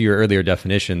 to your earlier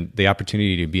definition, the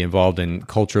opportunity to be involved in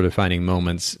culture defining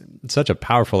moments, it's such a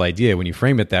powerful idea when you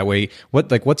frame it that way.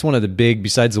 What's one of the big,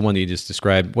 besides the one that you just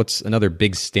described, what's another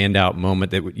big standout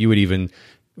moment that you would even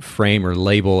frame or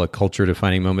label a culture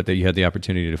defining moment that you had the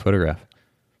opportunity to photograph?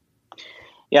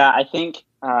 Yeah, I think,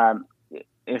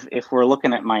 if we're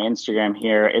looking at my Instagram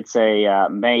here, it's a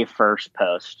May 1st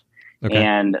post. Okay.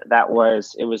 And it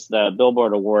was the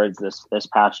Billboard Awards this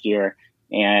past year,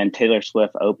 and Taylor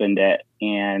Swift opened it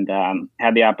and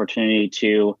had the opportunity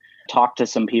to talk to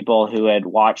some people who had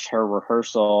watched her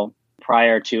rehearsal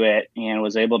prior to it, and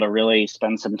was able to really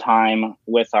spend some time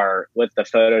with the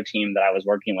photo team that I was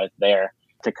working with there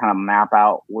to kind of map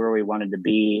out where we wanted to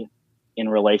be in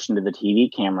relation to the TV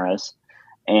cameras.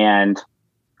 And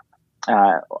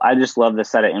I just love the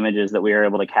set of images that we were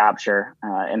able to capture.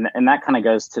 And that kind of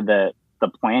goes to the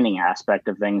planning aspect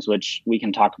of things, which we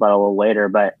can talk about a little later,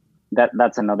 but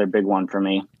that's another big one for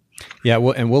me. Yeah.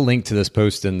 Well, and we'll link to this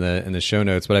post in the show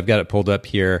notes, but I've got it pulled up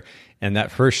here. And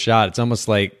that first shot, it's almost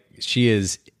like she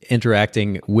is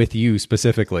interacting with you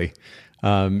specifically.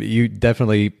 You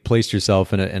definitely placed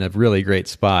yourself in a really great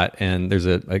spot, and there's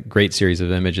a great series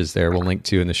of images there we'll link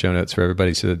to in the show notes for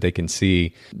everybody so that they can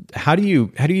see. How do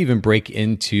you even break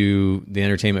into the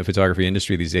entertainment photography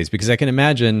industry these days? Because I can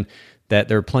imagine that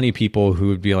there are plenty of people who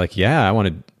would be like, yeah, I want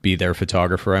to be their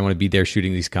photographer. I want to be there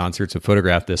shooting these concerts and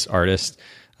photograph this artist.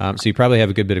 So you probably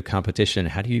have a good bit of competition.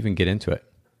 How do you even get into it?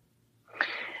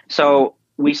 So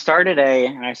we started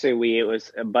and I say we, it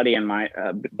was a buddy of mine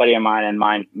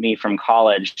and me from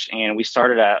college. And we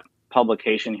started a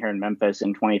publication here in Memphis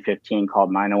in 2015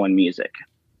 called 901 Music.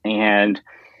 And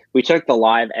we took the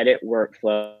live edit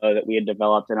workflow that we had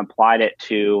developed and applied it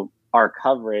to our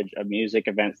coverage of music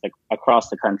events across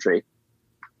the country.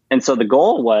 And so the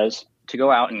goal was to go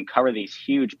out and cover these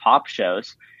huge pop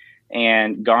shows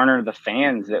and garner the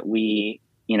fans that we,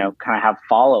 kind of have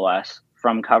follow us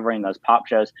from covering those pop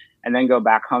shows, and then go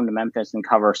back home to Memphis and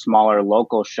cover smaller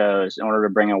local shows in order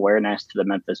to bring awareness to the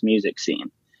Memphis music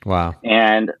scene. Wow.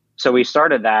 And so we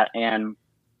started that. And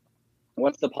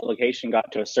once the publication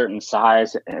got to a certain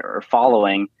size or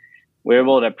following, we were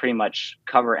able to pretty much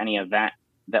cover any event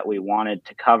that we wanted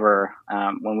to cover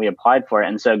when we applied for it.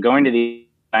 And so going to these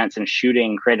events and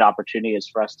shooting created opportunities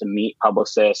for us to meet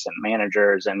publicists and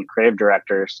managers and creative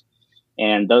directors.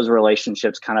 And those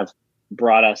relationships kind of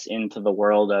brought us into the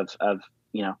world of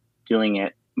doing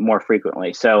it more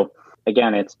frequently. So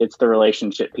again, it's the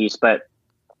relationship piece, but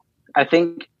I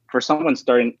think for someone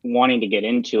wanting to get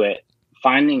into it,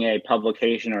 finding a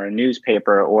publication or a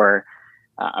newspaper or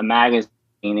a magazine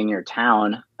in your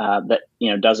town that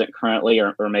doesn't currently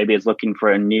or maybe is looking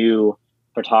for a new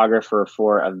photographer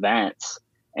for events,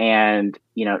 and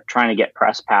trying to get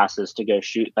press passes to go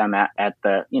shoot them at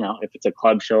the if it's a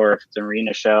club show or if it's an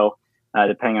arena show,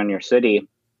 depending on your city,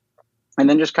 and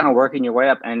then just kind of working your way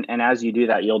up. And as you do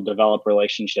that, you'll develop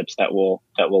relationships that will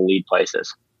lead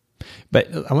places. But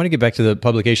I want to get back to the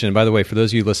publication. And by the way, for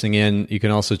those of you listening in, you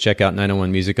can also check out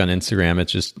 901 Music on Instagram.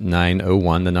 It's just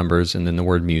 901, the numbers, and then the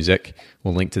word music.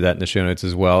 We'll link to that in the show notes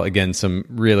as well. Again, some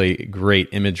really great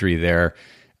imagery there.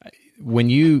 When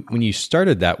you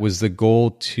started that, was the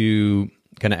goal to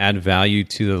kind of add value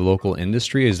to the local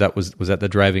industry? Was that the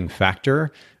driving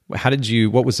factor?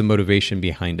 What was the motivation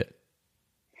behind it?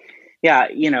 Yeah,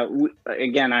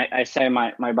 again, I say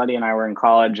my buddy and I were in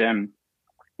college, and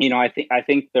I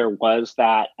think there was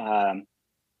that.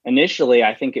 Initially,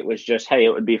 I think it was just, hey, it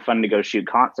would be fun to go shoot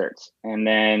concerts, and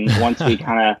then once we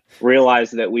kind of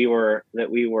realized that we were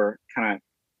kind of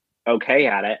okay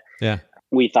at it, yeah,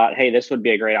 we thought, hey, this would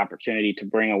be a great opportunity to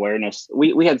bring awareness.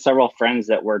 We had several friends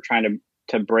that were trying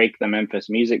to break the Memphis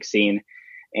music scene.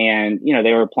 And,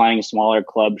 they were playing smaller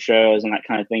club shows and that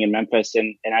kind of thing in Memphis.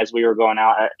 And as we were going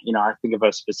out, I think of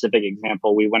a specific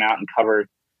example. We went out and covered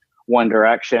One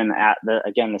Direction at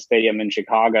the stadium in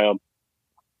Chicago.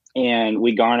 And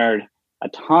we garnered a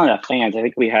ton of fans. I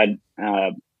think we had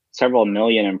several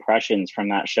million impressions from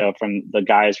that show, from the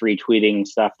guys retweeting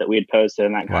stuff that we had posted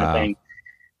and that kind of thing.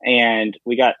 And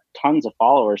we got tons of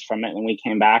followers from it. And we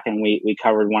came back and we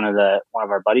covered one of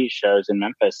our buddies' shows in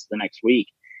Memphis the next week,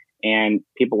 and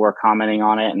people were commenting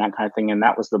on it and that kind of thing. And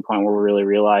that was the point where we really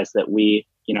realized that we,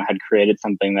 had created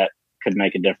something that could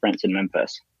make a difference in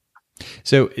Memphis.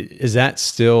 So is that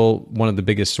still one of the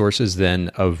biggest sources then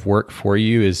of work for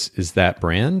you, is that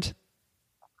brand?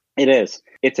 It is.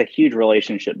 It's a huge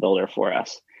relationship builder for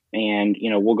us. And,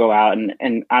 we'll go out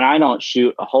and I don't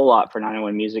shoot a whole lot for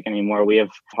 901 Music anymore. We have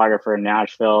a photographer in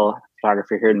Nashville, a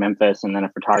photographer here in Memphis, and then a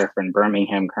photographer in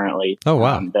Birmingham currently. Oh,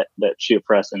 wow. That shoot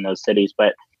for us in those cities.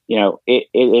 But, it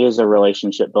is a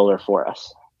relationship builder for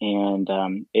us. And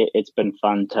it's been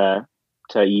fun to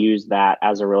use that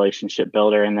as a relationship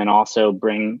builder, and then also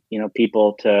bring,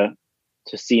 people to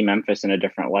see Memphis in a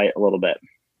different light a little bit.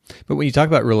 But when you talk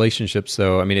about relationships,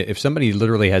 though, I mean, if somebody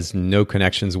literally has no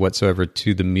connections whatsoever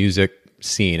to the music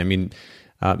scene, I mean,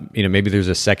 maybe there's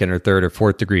a second or third or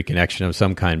fourth degree connection of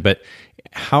some kind, but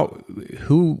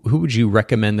who would you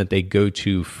recommend that they go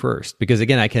to first? Because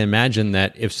again, I can imagine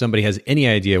that if somebody has any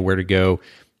idea where to go,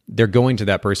 they're going to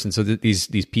that person. So that these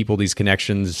people, these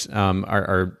connections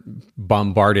are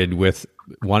bombarded with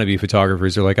wannabe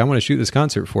photographers. They're like, I want to shoot this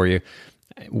concert for you.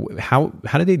 How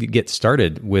do they get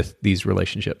started with these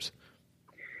relationships?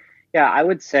 Yeah, I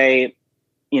would say,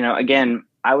 again,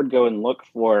 I would go and look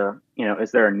for,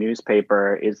 is there a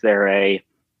newspaper? Is there a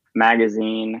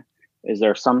magazine? Is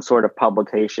there some sort of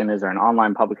publication? Is there an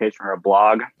online publication or a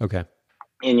blog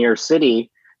in your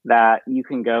city that you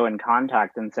can go and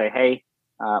contact and say, hey,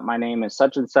 my name is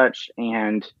such and such,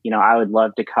 and, I would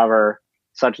love to cover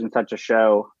such and such a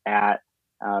show at,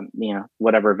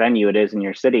 whatever venue it is in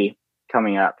your city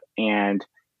coming up, and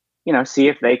see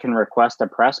if they can request a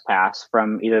press pass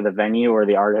from either the venue or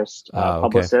the artist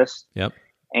publicist. Yep.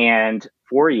 And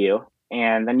for you,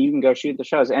 and then you can go shoot the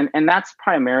shows. And that's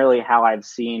primarily how I've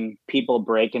seen people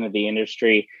break into the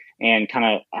industry and kind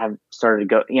of have started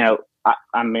to go.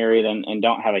 I'm married and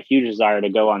don't have a huge desire to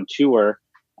go on tour,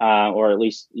 or at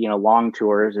least long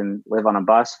tours and live on a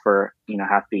bus for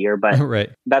half the year, but right.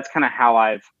 That's kind of how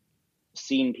I've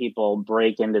seen people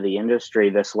break into the industry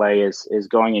this way, is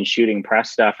going and shooting press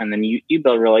stuff. And then you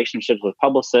build relationships with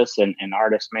publicists and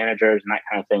artist managers and that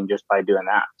kind of thing just by doing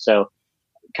that. So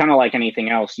kind of like anything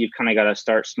else, you've kind of got to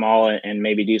start small and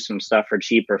maybe do some stuff for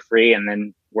cheap or free and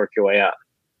then work your way up.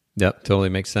 Yep. Totally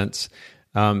makes sense.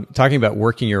 Talking about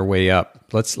working your way up,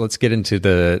 let's get into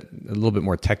a little bit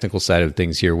more technical side of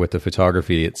things here with the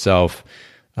photography itself.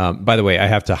 By the way, I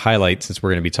have to highlight, since we're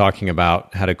going to be talking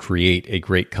about how to create a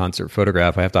great concert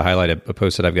photograph, I have to highlight a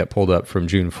post that I've got pulled up from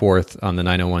June 4th on the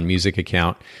 901 Music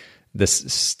account. This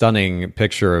stunning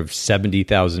picture of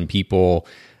 70,000 people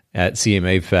at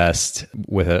CMA Fest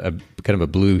with a kind of a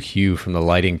blue hue from the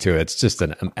lighting to it. It's just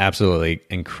an absolutely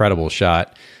incredible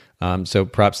shot. So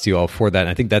props to you all for that. And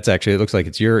I think that's actually, it looks like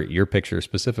it's your picture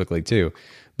specifically too.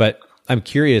 But I'm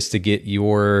curious to get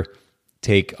your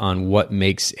take on what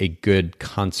makes a good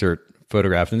concert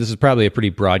photograph. And this is probably a pretty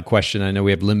broad question. I know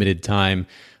we have limited time,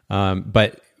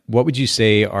 but what would you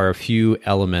say are a few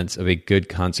elements of a good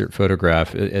concert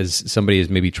photograph as somebody is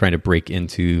maybe trying to break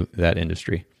into that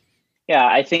industry? Yeah,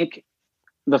 I think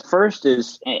the first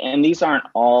is, and these aren't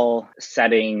all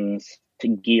settings to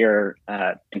gear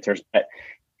answers, but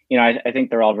I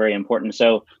think they're all very important.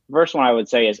 So the first one I would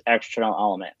say is external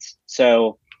elements.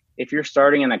 So if you're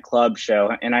starting in a club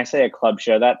show, and I say a club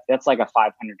show, that's like a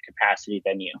 500 capacity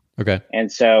venue. Okay.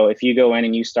 And so if you go in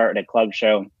and you start at a club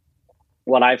show,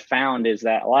 what I've found is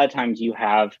that a lot of times you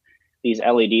have these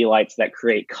LED lights that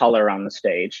create color on the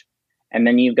stage. And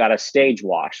then you've got a stage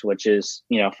wash, which is,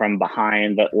 from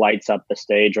behind that lights up the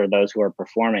stage or those who are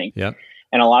performing. Yep.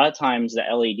 And a lot of times the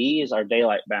LEDs are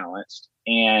daylight balanced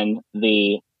and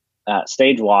the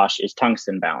stage wash is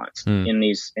tungsten balanced in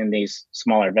these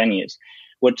smaller venues,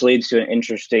 which leads to an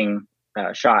interesting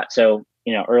shot. So,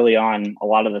 early on, a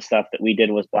lot of the stuff that we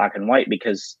did was black and white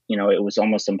because, it was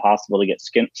almost impossible to get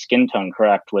skin tone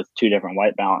correct with two different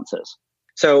white balances.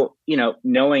 So,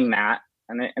 knowing that,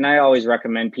 and I always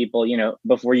recommend people,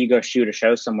 before you go shoot a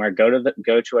show somewhere, go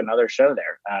to another show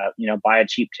there, buy a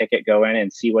cheap ticket, go in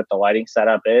and see what the lighting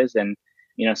setup is and,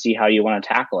 see how you want to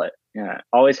tackle it.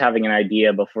 Always having an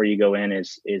idea before you go in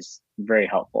is very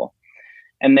helpful.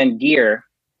 And then gear,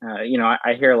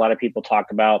 I hear a lot of people talk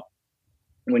about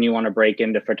when you want to break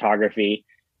into photography,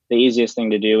 the easiest thing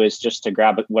to do is just to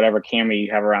grab whatever camera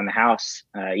you have around the house,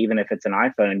 even if it's an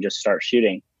iPhone, and just start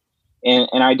shooting. And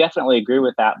I definitely agree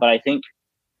with that. But I think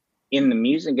in the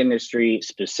music industry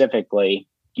specifically,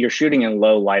 you're shooting in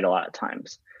low light a lot of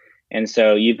times. And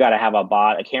so you've got to have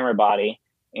a camera body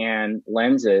and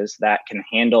lenses that can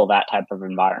handle that type of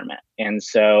environment. And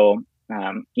so,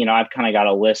 I've kind of got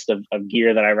a list of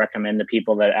gear that I recommend to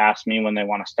people that ask me when they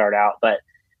want to start out. But,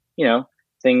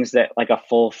 things that like a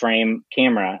full frame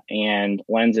camera and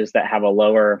lenses that have a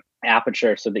lower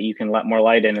aperture so that you can let more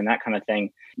light in and that kind of thing.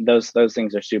 Those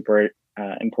things are super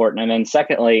important. And then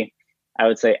secondly, I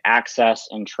would say access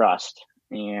and trust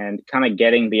and kind of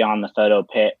getting beyond the photo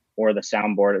pit or the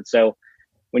soundboard. And so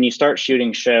when you start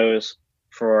shooting shows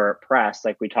for press,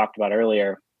 like we talked about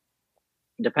earlier,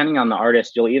 depending on the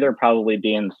artist, you'll either probably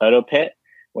be in the photo pit,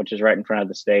 which is right in front of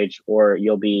the stage, or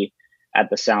you'll be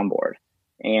at the soundboard.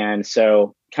 And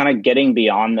so kind of getting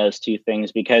beyond those two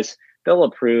things, because they'll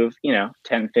approve,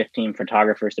 10, 15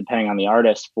 photographers, depending on the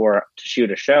artist, to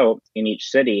shoot a show in each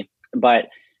city. But,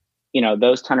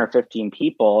 those 10 or 15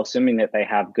 people, assuming that they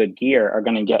have good gear, are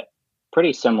going to get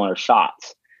pretty similar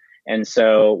shots. And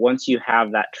so once you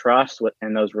have that trust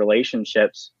within those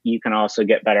relationships, you can also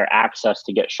get better access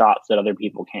to get shots that other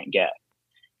people can't get.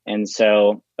 And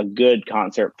so a good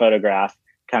concert photograph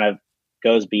kind of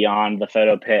goes beyond the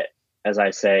photo pit, as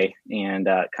I say, and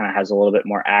kind of has a little bit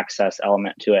more access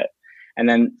element to it. And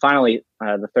then finally,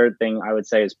 the third thing I would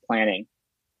say is planning.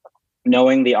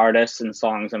 Knowing the artists and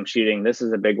songs I'm shooting. This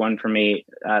is a big one for me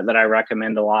that I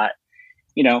recommend a lot.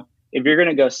 If you're going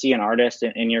to go see an artist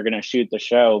and you're going to shoot the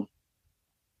show,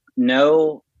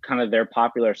 know kind of their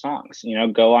popular songs.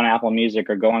 Go on Apple Music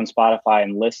or go on Spotify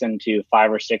and listen to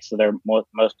 5 or 6 of their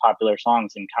most popular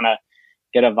songs and kind of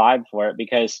get a vibe for it,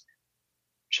 because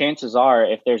chances are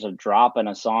if there's a drop in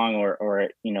a song or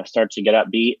it, starts to get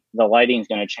upbeat, the lighting is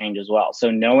going to change as well.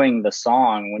 So knowing the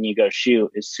song when you go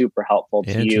shoot is super helpful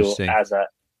to you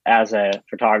as a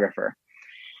photographer.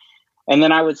 And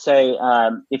then I would say,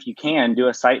 if you can, do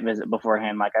a site visit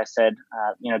beforehand. Like I said,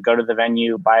 go to the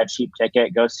venue, buy a cheap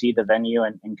ticket, go see the venue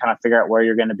and kind of figure out where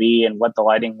you're going to be and what the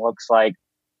lighting looks like.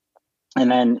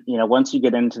 And then, once you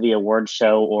get into the award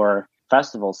show or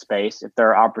festival space, if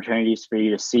there are opportunities for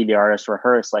you to see the artist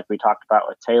rehearse, like we talked about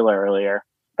with Taylor earlier,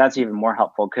 that's even more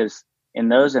helpful, because in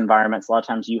those environments, a lot of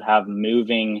times you have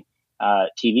moving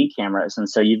TV cameras. And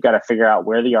so you've got to figure out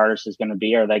where the artist is going to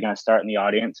be. Are they going to start in the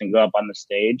audience and go up on the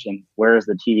stage? And where is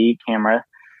the TV camera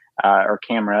or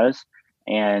cameras?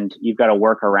 And you've got to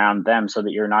work around them so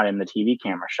that you're not in the TV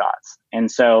camera shots. And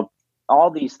so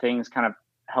all these things kind of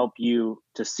help you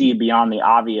to see beyond the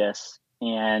obvious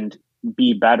and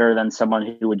be better than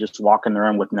someone who would just walk in the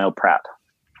room with no prep.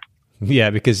 Yeah,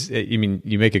 because you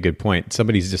make a good point.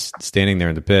 Somebody's just standing there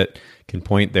in the pit, can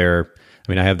point their,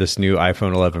 I have this new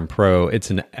iPhone 11 Pro. It's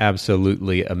an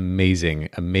absolutely amazing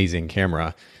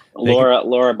camera.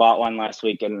 Laura bought one last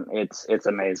week and it's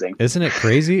amazing. Isn't it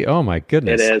crazy? Oh my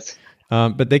goodness. It is.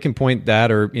 But they can point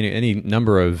that or any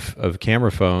number of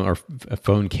camera phone or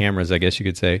phone cameras, I guess you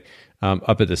could say,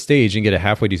 up at the stage and get a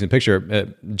halfway decent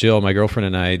picture. Jill, my girlfriend,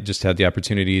 and I just had the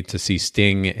opportunity to see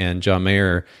Sting and John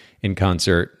Mayer in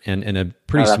concert, and in a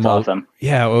pretty small. Awesome.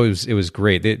 Yeah, it was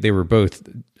great. They were both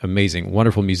amazing,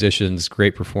 wonderful musicians,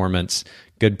 great performance,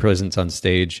 good presence on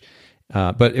stage.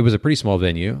 But it was a pretty small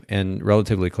venue and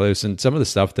relatively close. And some of the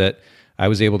stuff that I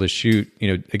was able to shoot,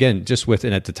 again, just with,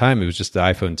 and at the time it was just the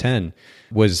iPhone 10,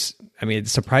 was,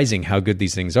 it's surprising how good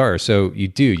these things are. So you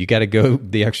got to go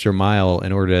the extra mile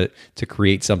in order to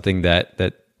create something that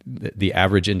the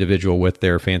average individual with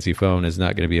their fancy phone is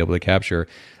not going to be able to capture.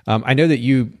 I know that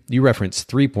you referenced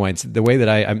 3 points. The way that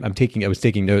I was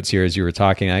taking notes here as you were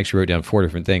talking, I actually wrote down 4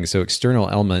 different things. So external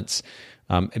elements,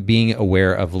 being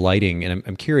aware of lighting. And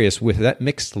I'm curious, with that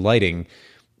mixed lighting,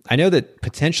 I know that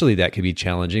potentially that could be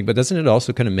challenging, but doesn't it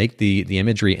also kind of make the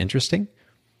imagery interesting?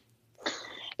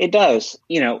 It does.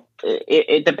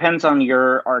 It depends on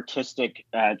your artistic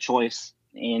choice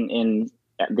in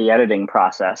the editing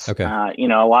process. Okay.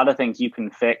 A lot of things you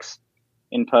can fix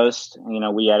in post.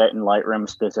 We edit in Lightroom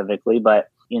specifically, but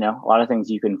a lot of things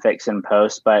you can fix in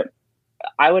post. But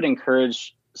I would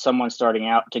encourage someone starting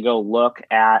out to go look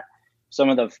at some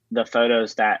of the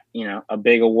photos that a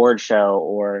big award show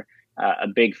or a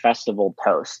big festival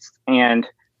posts, and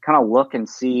kind of look and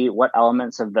see what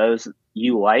elements of those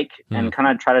you like, and kind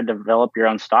of try to develop your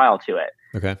own style to it.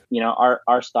 Okay.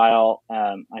 Our style,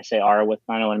 I say our with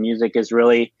 901 Music, is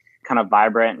really kind of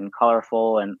vibrant and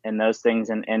colorful and those things.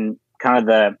 And kind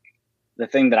of the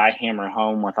thing that I hammer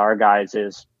home with our guys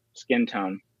is skin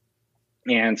tone.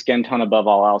 And skin tone above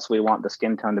all else. We want the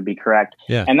skin tone to be correct.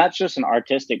 Yeah. And that's just an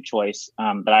artistic choice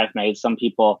that I've made. Some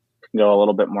people can go a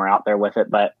little bit more out there with it,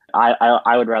 but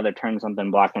I would rather turn something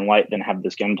black and white than have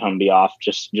the skin tone be off,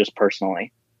 just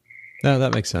personally. No,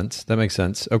 that makes sense. That makes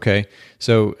sense. Okay.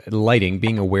 So lighting,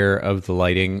 being aware of the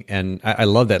lighting. And I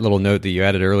love that little note that you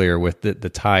added earlier with the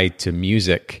tie to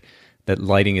music, that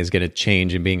lighting is going to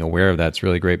change, and being aware of that's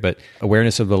really great. But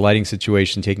awareness of the lighting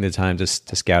situation, taking the time to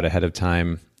scout ahead of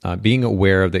time, being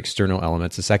aware of the external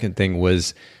elements. The second thing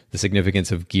was the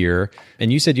significance of gear.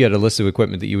 And you said you had a list of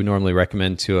equipment that you would normally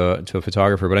recommend to a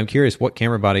photographer, but I'm curious, what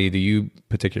camera body do you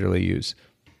particularly use?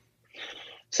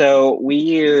 So we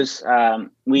use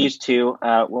two.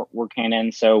 We're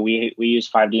Canon, so we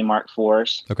use 5D Mark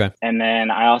IVs. Okay. And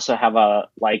then I also have a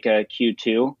Leica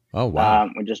Q2. Oh wow!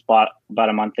 We just bought about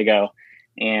a month ago,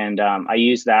 and I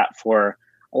use that for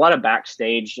a lot of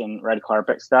backstage and red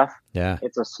carpet stuff. Yeah.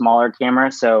 It's a smaller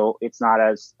camera, so it's not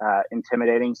as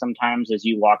intimidating sometimes as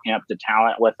you walking up to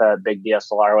talent with a big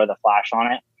DSLR with a flash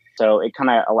on it. So it kind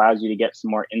of allows you to get some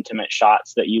more intimate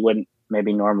shots that you wouldn't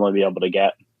maybe normally be able to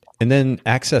get. And then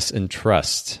access and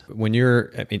trust.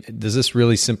 Does this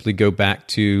really simply go back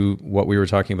to what we were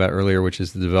talking about earlier, which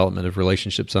is the development of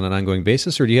relationships on an ongoing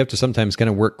basis, or do you have to sometimes kind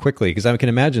of work quickly? Because I can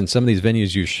imagine some of these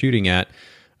venues you're shooting at,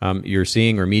 you're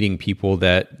seeing or meeting people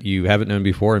that you haven't known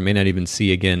before and may not even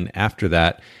see again after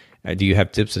that. Do you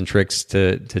have tips and tricks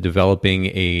to developing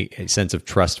a sense of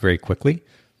trust very quickly?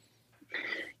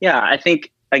 Yeah, I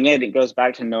think, again, it goes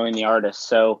back to knowing the artist.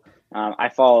 So I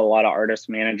follow a lot of artist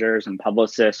managers and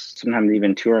publicists, sometimes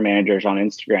even tour managers on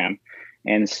Instagram.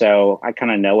 And so I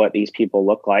kind of know what these people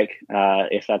look like,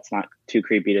 if that's not too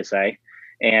creepy to say.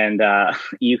 And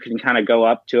you can kind of go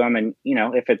up to them, and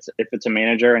if it's a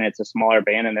manager and it's a smaller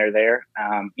band and they're there,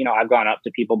 I've gone up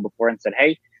to people before and said,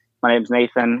 "Hey, my name's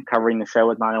Nathan, covering the show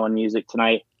with 901 Music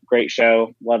tonight. Great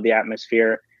show, love the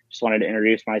atmosphere. Just wanted to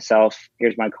introduce myself.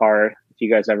 Here's my card. If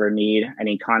you guys ever need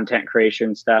any content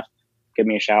creation stuff, give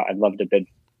me a shout. I'd love to bid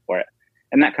for it,"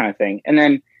 and that kind of thing. And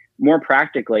then more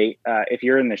practically, if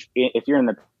you're in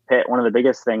the pit, one of the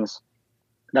biggest things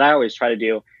that I always try to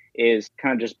do is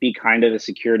kind of just be kind to the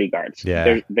security guards.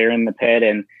 Yeah. They're in the pit,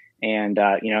 and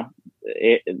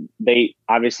they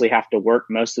obviously have to work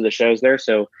most of the shows there.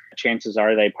 So chances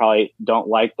are they probably don't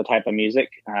like the type of music.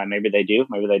 Maybe they do,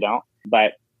 maybe they don't.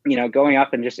 But going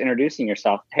up and just introducing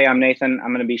yourself. "Hey, I'm Nathan.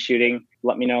 I'm going to be shooting.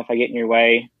 Let me know if I get in your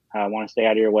way. I want to stay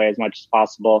out of your way as much as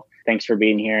possible. Thanks for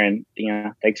being here, and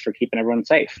thanks for keeping everyone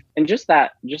safe." And just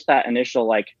that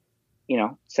initial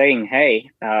saying hey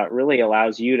really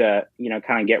allows you to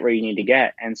kind of get where you need to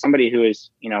get. And somebody who is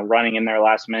running in there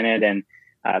last minute and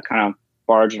kind of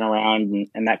barging around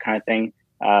and that kind of thing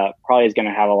probably is going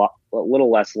to have a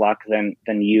little less luck than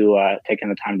you taking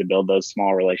the time to build those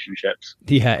small relationships.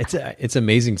 Yeah, it's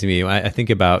amazing to me. I think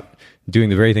about doing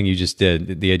the very thing you just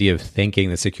did, the idea of thanking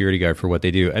the security guard for what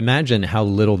they do. Imagine how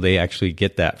little they actually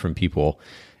get that from people,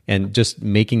 and just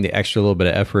making the extra little bit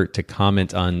of effort to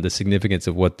comment on the significance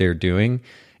of what they're doing.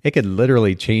 It could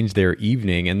literally change their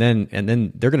evening, and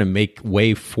then they're going to make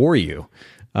way for you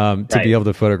to be able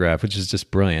to photograph, which is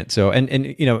just brilliant. So, and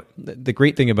the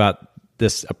great thing about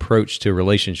this approach to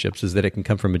relationships is that it can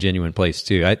come from a genuine place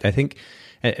too. I think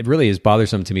it really is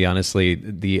bothersome to me, honestly,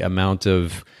 the amount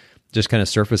of just kind of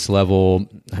surface level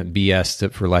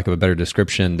BS, for lack of a better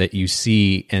description, that you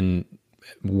see in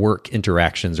work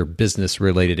interactions or business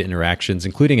related interactions,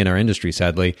 including in our industry,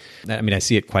 sadly. I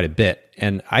see it quite a bit,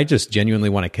 and I just genuinely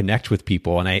want to connect with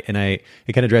people. And it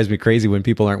kind of drives me crazy when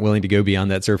people aren't willing to go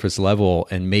beyond that surface level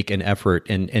and make an effort.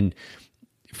 And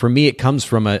for me, it comes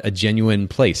from a genuine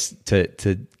place to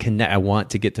connect. I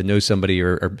want to get to know somebody,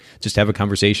 or just have a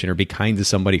conversation, or be kind to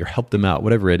somebody, or help them out,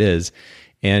 whatever it is.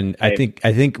 And right.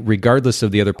 I think regardless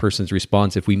of the other person's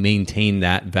response, if we maintain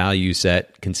that value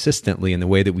set consistently in the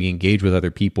way that we engage with other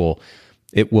people,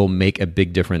 it will make a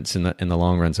big difference in the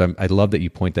long run. So I love that you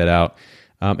point that out.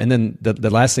 And then the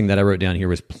last thing that I wrote down here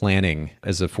was planning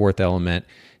as a fourth element,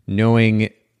 knowing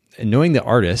the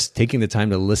artist, taking the time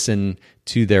to listen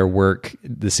to their work,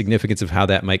 the significance of how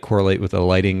that might correlate with the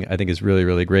lighting, I think is really,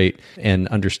 really great, and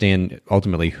understand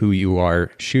ultimately who you are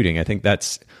shooting. I think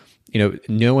that's,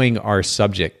 knowing our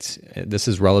subject. This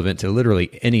is relevant to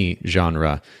literally any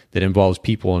genre that involves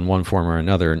people in one form or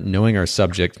another. Knowing our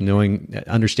subject,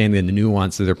 understanding the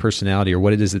nuance of their personality or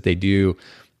what it is that they do,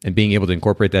 and being able to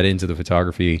incorporate that into the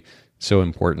photography, so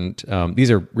important. These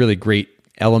are really great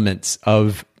elements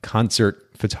of concert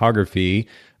photography,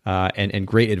 and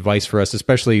great advice for us,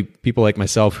 especially people like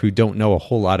myself who don't know a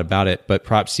whole lot about it. But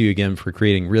props to you again for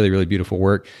creating really, really beautiful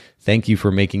work. Thank you for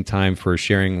making time for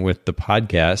sharing with the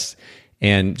podcast.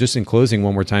 And just in closing,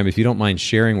 one more time, if you don't mind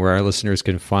sharing where our listeners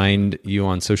can find you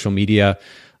on social media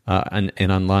and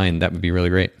online, that would be really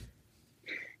great.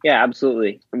 Yeah,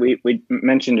 absolutely. We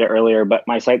mentioned it earlier, but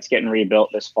my site's getting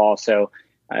rebuilt this fall. So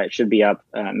It should be up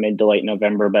mid to late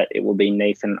November, but it will be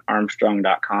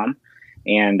nathanarmstrong.com.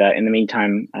 And in the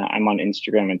meantime, I'm on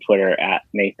Instagram and Twitter at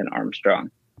Nathan Armstrong.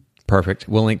 Perfect.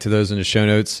 We'll link to those in the show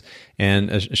notes. And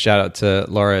a shout out to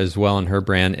Laura as well and her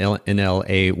brand,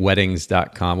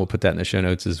 nlaweddings.com. We'll put that in the show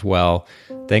notes as well.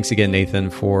 Thanks again, Nathan,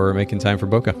 for making time for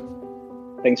Bokeh.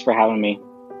 Thanks for having me.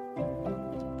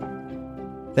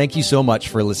 Thank you so much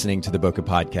for listening to the Bokeh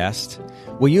Podcast.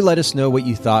 Will you let us know what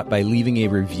you thought by leaving a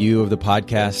review of the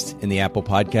podcast in the Apple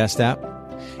Podcast app?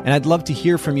 And I'd love to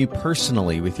hear from you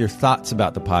personally with your thoughts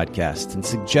about the podcast and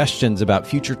suggestions about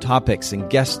future topics and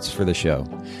guests for the show.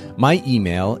 My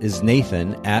email is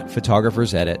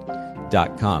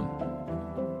nathan@photographersedit.com.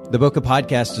 The Bokeh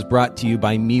Podcast is brought to you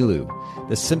by Milu,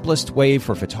 the simplest way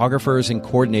for photographers and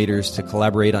coordinators to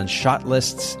collaborate on shot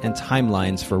lists and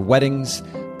timelines for weddings,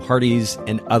 parties,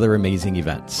 and other amazing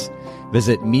events.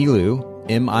 Visit Milu,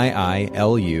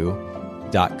 MIILU.com.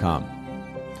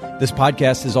 This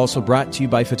podcast is also brought to you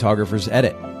by Photographers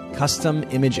Edit, custom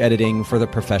image editing for the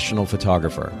professional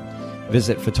photographer.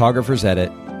 Visit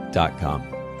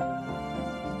photographersedit.com.